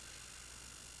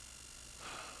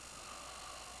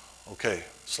 Okay,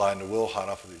 sliding to Will, hot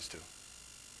off of these two.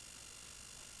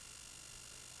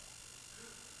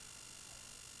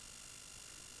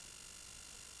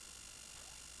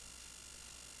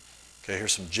 Okay,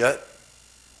 here's some jet.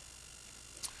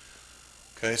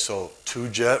 Okay, so 2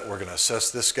 jet, we're going to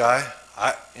assess this guy.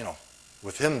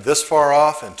 With him this far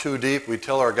off and 2 deep, we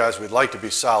tell our guys we'd like to be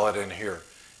solid in here.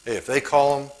 Hey, if they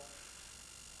call him,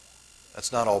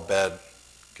 that's not all bad,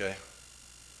 okay?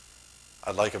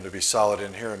 I'd like him to be solid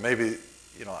in here, and maybe,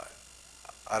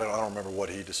 I don't remember what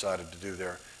he decided to do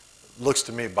there. Looks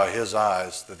to me by his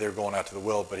eyes that they're going out to the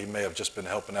will, but he may have just been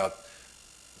helping out.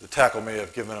 The tackle may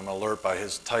have given him an alert by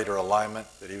his tighter alignment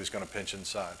that he was going to pinch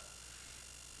inside.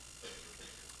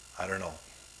 I don't know.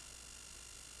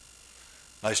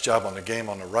 Nice job on the game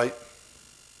on the right.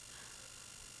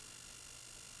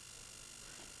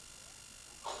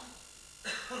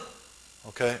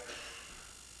 Okay.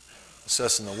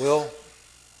 Assessing the will.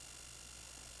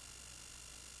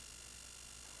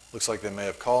 Looks like they may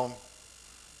have called him.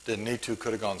 Didn't need to,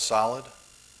 could have gone solid.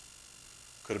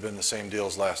 Could have been the same deal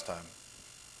as last time.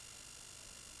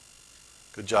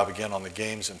 Good job again on the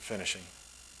games and finishing.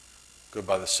 Good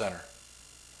by the center.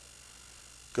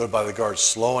 Good by the guard,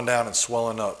 slowing down and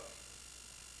swelling up.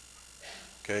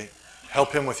 Okay?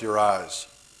 Help him with your eyes.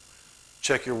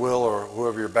 Check your will or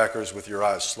whoever your backer is with your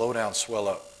eyes. Slow down, swell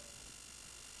up.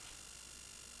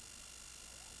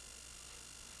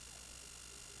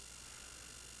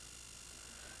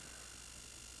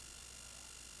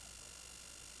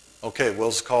 Okay,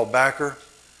 Will's called backer.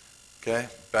 Okay,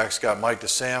 back's got Mike to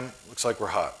Sam. Looks like we're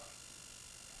hot.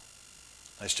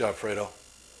 Nice job, Fredo.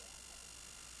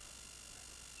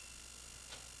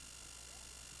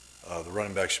 The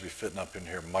running back should be fitting up in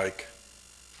here. Mike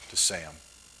to Sam.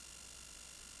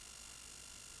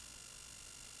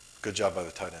 Good job by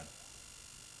the tight end.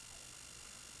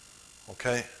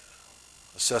 Okay,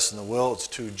 assessing the will. It's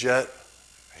 2 jet.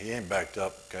 He ain't backed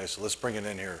up. Okay, so let's bring it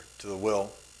in here to the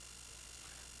will.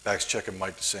 Back's checking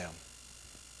Mike to Sam.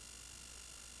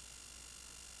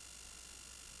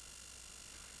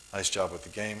 Nice job with the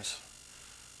games.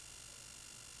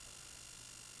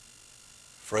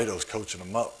 Fredo's coaching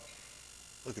him up.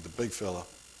 Look at the big fella.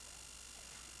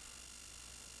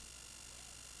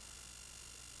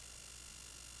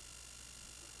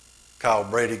 Kyle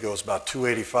Brady goes about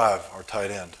 285, our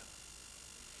tight end.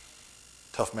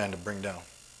 Tough man to bring down.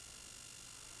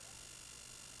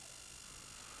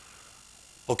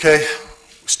 Okay,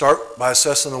 start by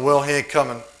assessing the will. He ain't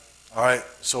coming. All right,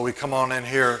 so we come on in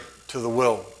here to the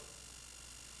will.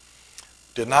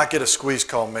 Did not get a squeeze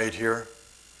call made here.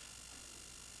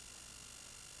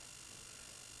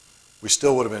 We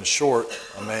still would have been short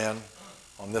a man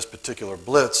on this particular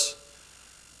blitz.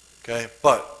 Okay,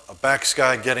 but a backs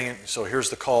guy getting it. So here's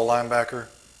the call linebacker.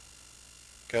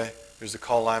 Okay, here's the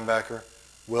call linebacker.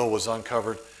 Will was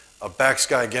uncovered. A backs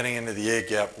guy getting into the A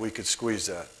gap, we could squeeze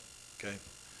that. Okay,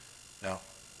 now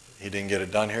he didn't get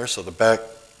it done here, so the back,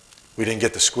 we didn't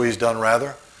get the squeeze done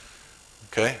rather.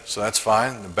 Okay, so that's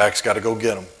fine. The back's got to go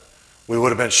get him. We would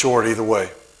have been short either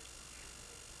way.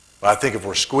 But I think if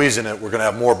we're squeezing it, we're going to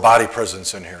have more body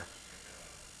presence in here.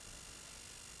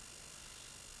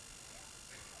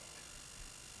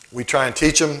 We try and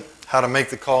teach them how to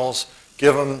make the calls.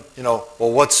 Give them,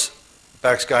 well, what's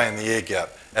backs guy in the A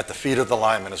gap? At the feet of the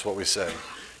lineman is what we say.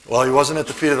 Well, he wasn't at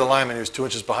the feet of the lineman. He was 2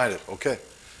 inches behind it. Okay.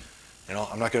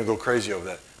 I'm not going to go crazy over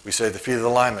that. We say the feet of the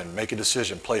lineman, make a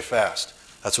decision, play fast.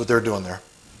 That's what they're doing there.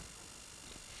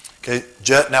 Okay,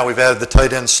 jet, now we've added the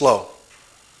tight end slow.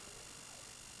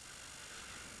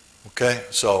 Okay,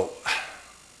 so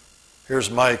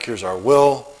here's Mike, here's our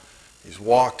Will. He's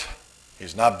walked,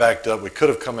 he's not backed up. We could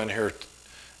have come in here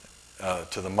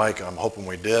to the mic, I'm hoping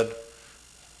we did.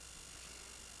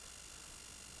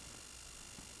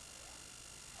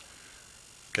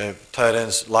 Okay, tight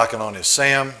end's locking on his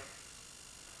Sam.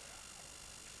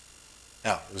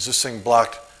 Now, was this thing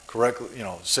blocked correctly? You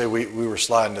know, say we were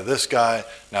sliding to this guy.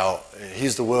 Now,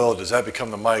 he's the Will. Does that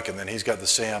become the Mike? And then he's got the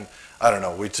Sam? I don't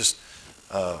know. We just,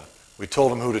 we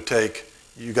told him who to take.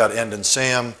 You got end and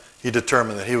Sam. He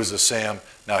determined that he was the Sam.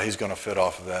 Now he's going to fit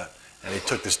off of that. And he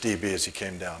took this DB as he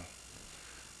came down.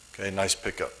 Okay, nice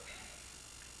pickup.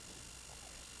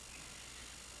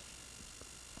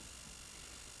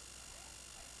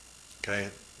 Okay,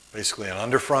 basically an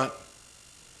underfront.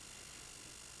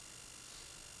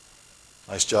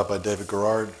 Nice job by David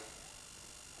Garrard.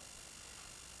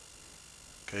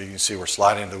 Okay, you can see we're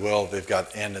sliding to Will. They've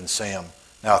got end and Sam.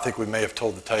 Now I think we may have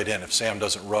told the tight end, if Sam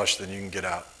doesn't rush, then you can get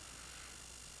out.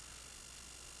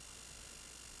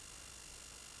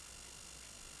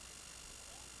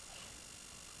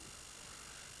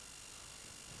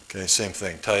 Okay, same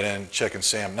thing, tight end, checking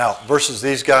Sam. Now, versus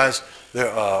these guys,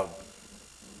 they're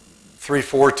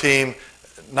 3-4 team,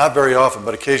 not very often,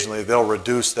 but occasionally they'll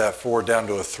reduce that 4 down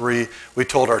to a 3. We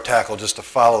told our tackle just to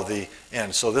follow the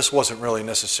end. So this wasn't really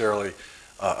necessarily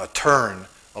a turn,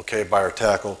 okay, by our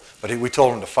tackle, but we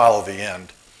told him to follow the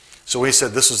end. So we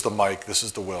said this is the Mike, this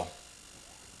is the Will,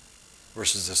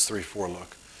 versus this 3-4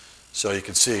 look. So you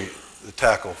can see the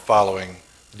tackle following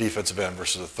the defensive end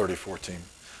versus a 34 team.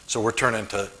 So we're turning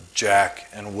to Jack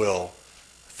and Will,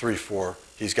 3-4.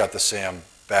 He's got the Sam,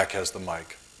 back has the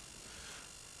Mike.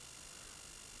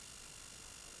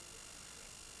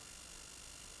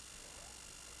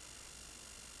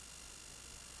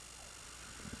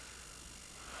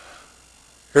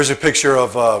 Here's a picture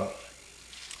of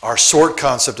our sort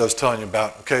concept I was telling you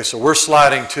about. Okay, so we're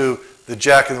sliding to the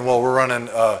Jack and the Will. We're running,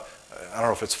 I don't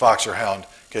know if it's Fox or Hound.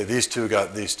 Okay, these two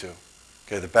got these two.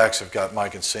 Okay, the backs have got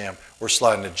Mike and Sam. We're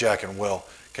sliding to Jack and Will.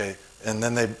 Okay, and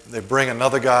then they bring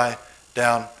another guy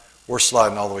down. We're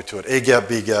sliding all the way to it. A gap,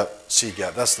 B gap, C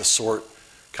gap. That's the sort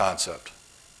concept.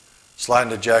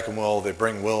 Sliding to Jack and Will. They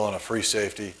bring Will on a free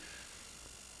safety.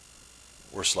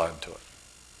 We're sliding to it.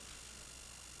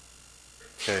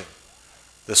 Okay,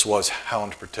 this was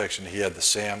Hound protection. He had the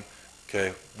Sam.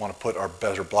 Okay, want to put our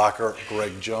better blocker,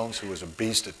 Greg Jones, who was a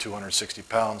beast at 260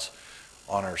 pounds,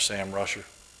 on our Sam rusher.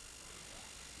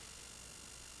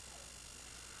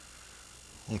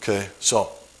 Okay,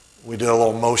 so we did a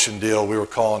little motion deal. We were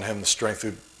calling him the strength.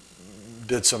 We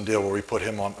did some deal where we put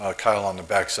him on Kyle on the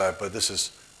backside, but this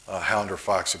is Hound or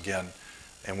Fox again,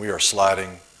 and we are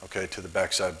sliding, okay, to the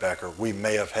backside backer. We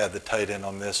may have had the tight end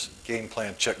on this. Game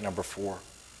plan check number 4.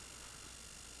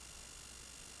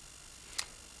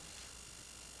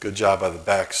 Good job by the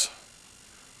backs,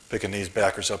 picking these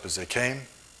backers up as they came.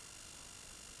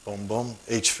 Boom, boom,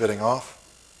 H fitting off.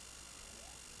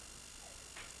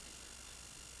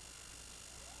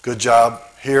 Good job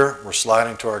here. We're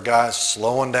sliding to our guys,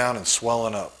 slowing down and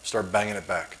swelling up. Start banging it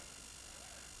back.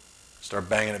 Start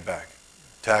banging it back.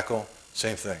 Tackle,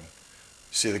 same thing.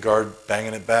 See the guard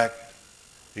banging it back?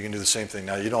 You can do the same thing.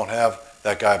 Now, you don't have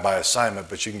that guy by assignment,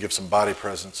 but you can give some body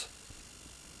presence.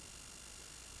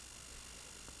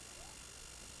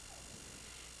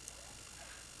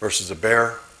 Versus a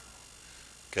bear.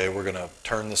 Okay, we're going to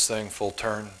turn this thing, full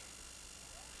turn.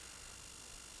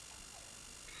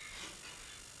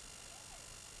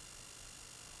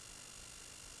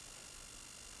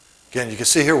 Again, you can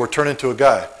see here we're turning to a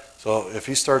guy. So if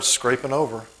he starts scraping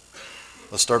over,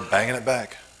 let's start banging it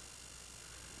back.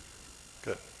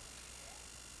 Good.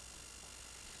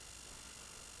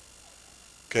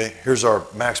 Okay, here's our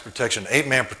max protection,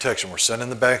 8-man protection. We're sending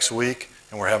the backs weak,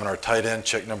 and we're having our tight end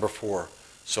check number 4.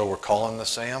 So we're calling the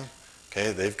Sam.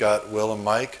 Okay, they've got Will and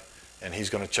Mike, and he's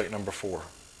going to check number 4.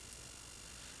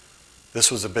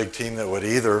 This was a big team that would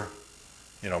either,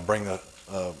 bring the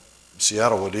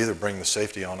Seattle would either bring the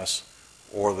safety on us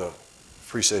or the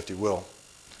free safety will.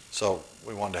 So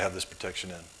we wanted to have this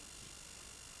protection in.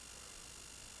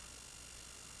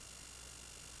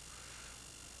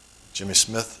 Jimmy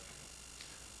Smith,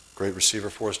 great receiver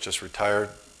for us, just retired,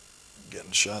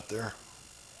 getting shot there.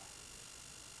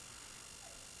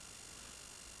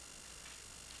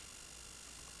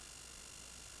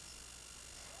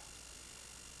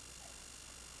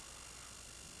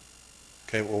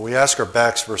 Okay, well, we ask our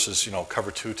backs versus,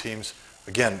 cover 2 teams.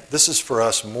 Again, this is for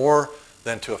us more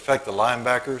than to affect the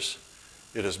linebackers.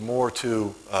 It is more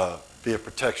to be a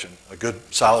protection, a good,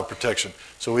 solid protection.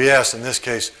 So we asked, in this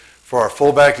case, for our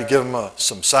fullback to give him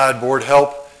some sideboard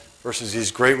help versus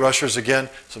these great rushers again,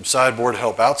 some sideboard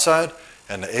help outside,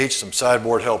 and the H, some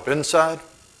sideboard help inside,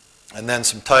 and then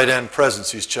some tight end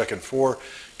presence he's checking for.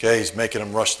 Okay, he's making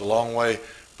him rush the long way,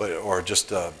 or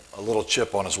just a little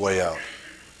chip on his way out.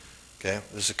 Okay,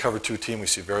 this is a cover 2 team. We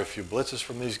see very few blitzes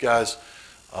from these guys.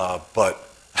 but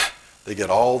they get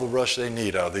all the rush they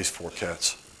need out of these 4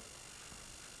 cats.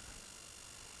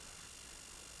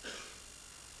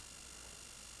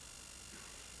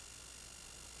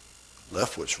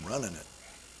 Leftwood's running it.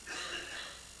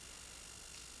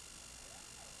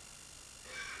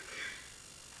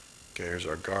 Okay, here's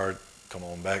our guard. Come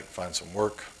on back, find some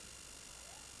work.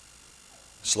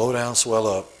 Slow down, swell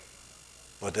up,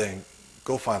 but then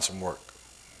go find some work.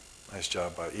 Nice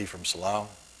job by Ephraim Salam.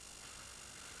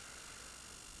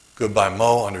 Good by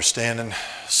Mo, understanding.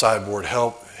 Sideboard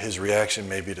help. His reaction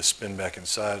may be to spin back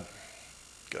inside.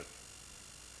 Good.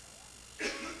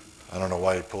 I don't know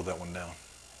why he pulled that one down.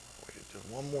 Wait,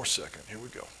 one more second. Here we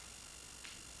go.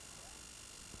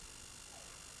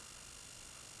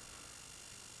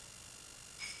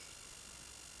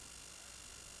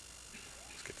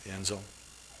 Let's get to the end zone.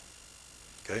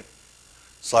 Okay.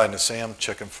 Sliding to Sam,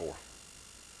 checking 4.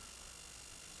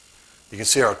 You can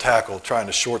see our tackle trying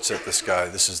to short set this guy.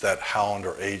 This is that hound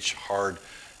or H, hard,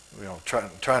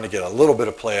 trying to get a little bit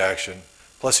of play action.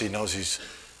 Plus he knows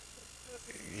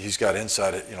he's got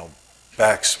inside it,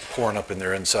 backs pouring up in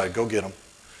there inside. Go get him,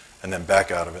 and then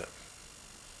back out of it.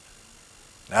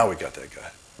 Now we got that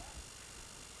guy.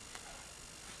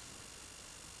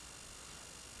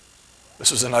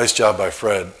 This was a nice job by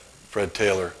Fred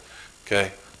Taylor.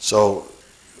 Okay, so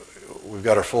we've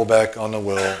got our fullback on the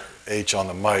Will, H on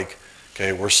the Mike.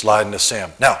 Okay, we're sliding to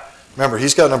Sam. Now, remember,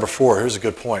 he's got number 4. Here's a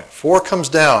good point. 4 comes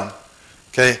down,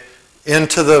 okay,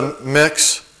 into the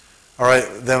mix. All right,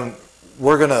 then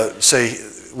we're going to say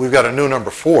we've got a new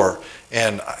number 4,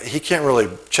 and he can't really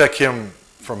check him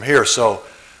from here. So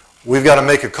we've got to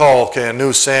make a call, okay, a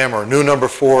new Sam or a new number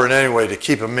 4 in any way to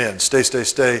keep him in.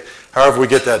 Stay. However we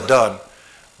get that done.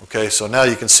 Okay, so now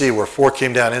you can see where 4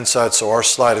 came down inside, so our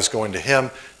slide is going to him.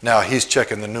 Now he's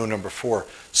checking the new number 4,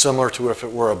 similar to if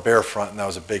it were a bear front and that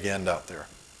was a big end out there.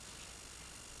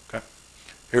 Okay,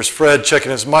 here's Fred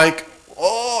checking his mic.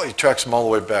 Oh, he tracks him all the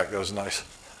way back. That was nice.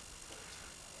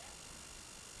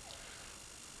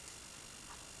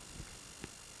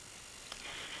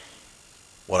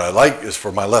 What I like is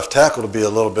for my left tackle to be a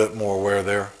little bit more aware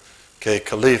there. Okay,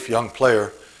 Khalif, young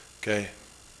player, okay,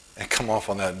 and come off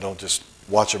on that and don't just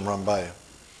watch him run by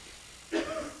you.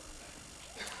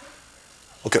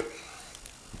 Okay.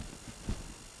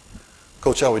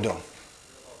 Coach, how we doing?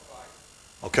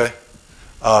 Okay.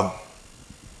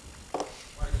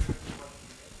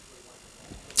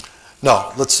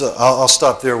 No, let's. I'll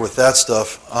stop there with that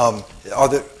stuff. Are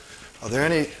there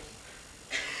any?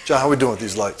 John, how we doing with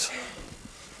these lights?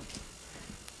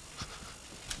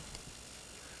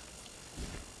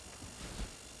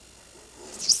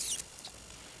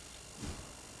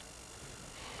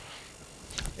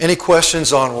 Any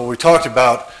questions on what we talked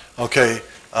about? Okay,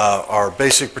 our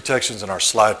basic protections and our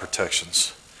slide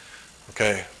protections.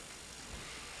 Okay.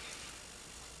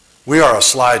 We are a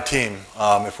slide team.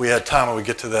 If we had time, we would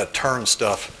get to that turn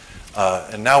stuff.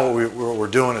 And now what we're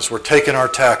doing is we're taking our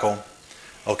tackle,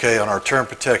 okay, on our turn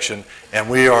protection, and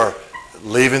we are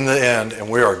leaving the end, and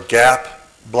we are gap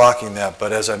blocking that.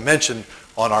 But as I mentioned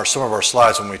on some of our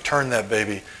slides, when we turn that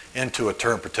baby into a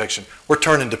turn protection, we're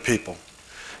turning to people.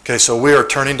 Okay, so we are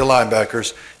turning to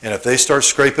linebackers, and if they start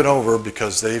scraping over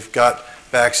because they've got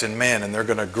backs in man and they're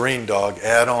going to green dog,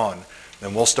 add on,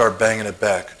 then we'll start banging it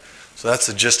back. So that's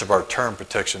the gist of our turn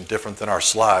protection, different than our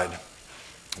slide.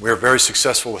 We're very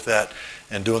successful with that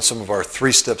and doing some of our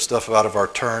 3-step stuff out of our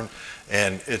turn,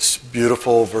 and it's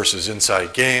beautiful versus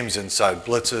inside games, inside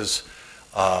blitzes.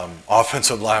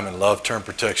 Offensive linemen love turn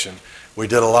protection. We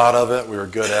did a lot of it. We were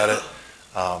good at it.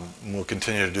 And we'll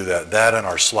continue to do that. That and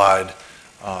our slide.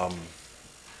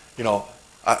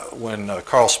 When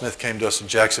Carl Smith came to us in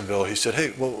Jacksonville, he said,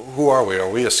 hey, well, who are we? Are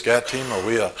we a scat team? Are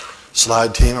we a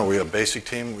slide team? Are we a basic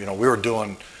team? We were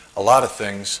doing a lot of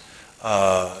things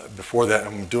before that,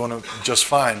 and doing them just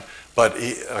fine. But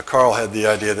Carl had the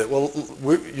idea that, well,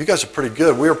 you guys are pretty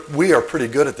good. We are pretty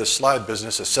good at this slide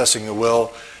business, assessing the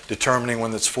will, determining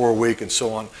when it's 4 week, and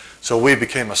so on. So we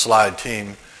became a slide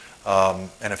team and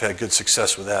have had good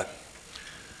success with that.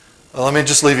 Well, let me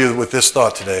just leave you with this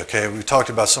thought today, okay? We talked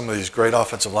about some of these great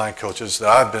offensive line coaches that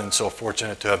I've been so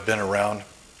fortunate to have been around.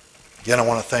 Again, I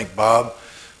want to thank Bob,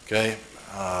 okay?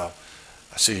 I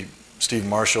see Steve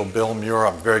Marshall, Bill Muir.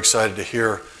 I'm very excited to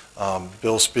hear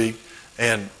Bill speak.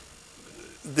 And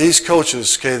these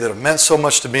coaches, okay, that have meant so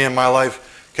much to me in my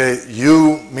life, okay,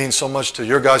 you mean so much to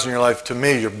your guys in your life, to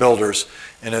me, you're builders.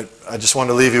 And I just wanted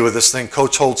to leave you with this thing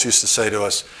Coach Holtz used to say to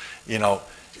us.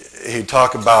 He'd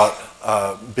talk about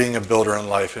being a builder in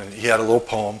life, and he had a little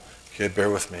poem, okay, bear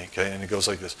with me, okay, and it goes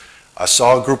like this. I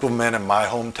saw a group of men in my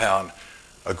hometown,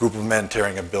 a group of men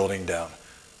tearing a building down.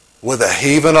 With a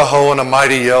heave and a hoe and a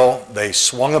mighty yell, they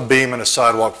swung a beam and a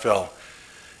sidewalk fell.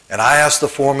 And I asked the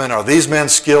foreman, are these men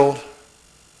skilled?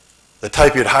 The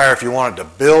type you'd hire if you wanted to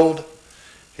build?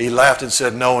 He laughed and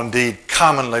said, no, indeed,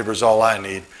 common labor is all I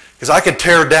need. Because I could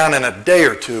tear down in a day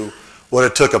or two what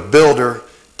it took a builder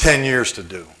 10 years to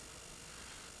do.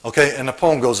 Okay, and the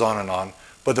poem goes on and on.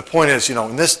 But the point is, you know,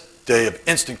 in this day of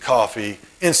instant coffee,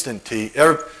 instant tea,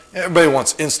 everybody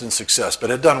wants instant success,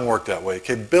 but it doesn't work that way.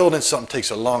 Okay, building something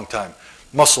takes a long time.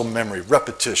 Muscle memory,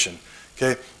 repetition.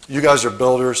 Okay, you guys are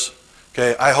builders.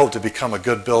 Okay, I hope to become a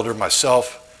good builder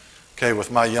myself. Okay,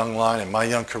 with my young line and my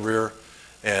young career.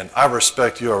 And I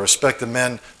respect you. I respect the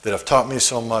men that have taught me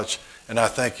so much. And I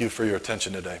thank you for your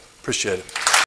attention today. Appreciate it.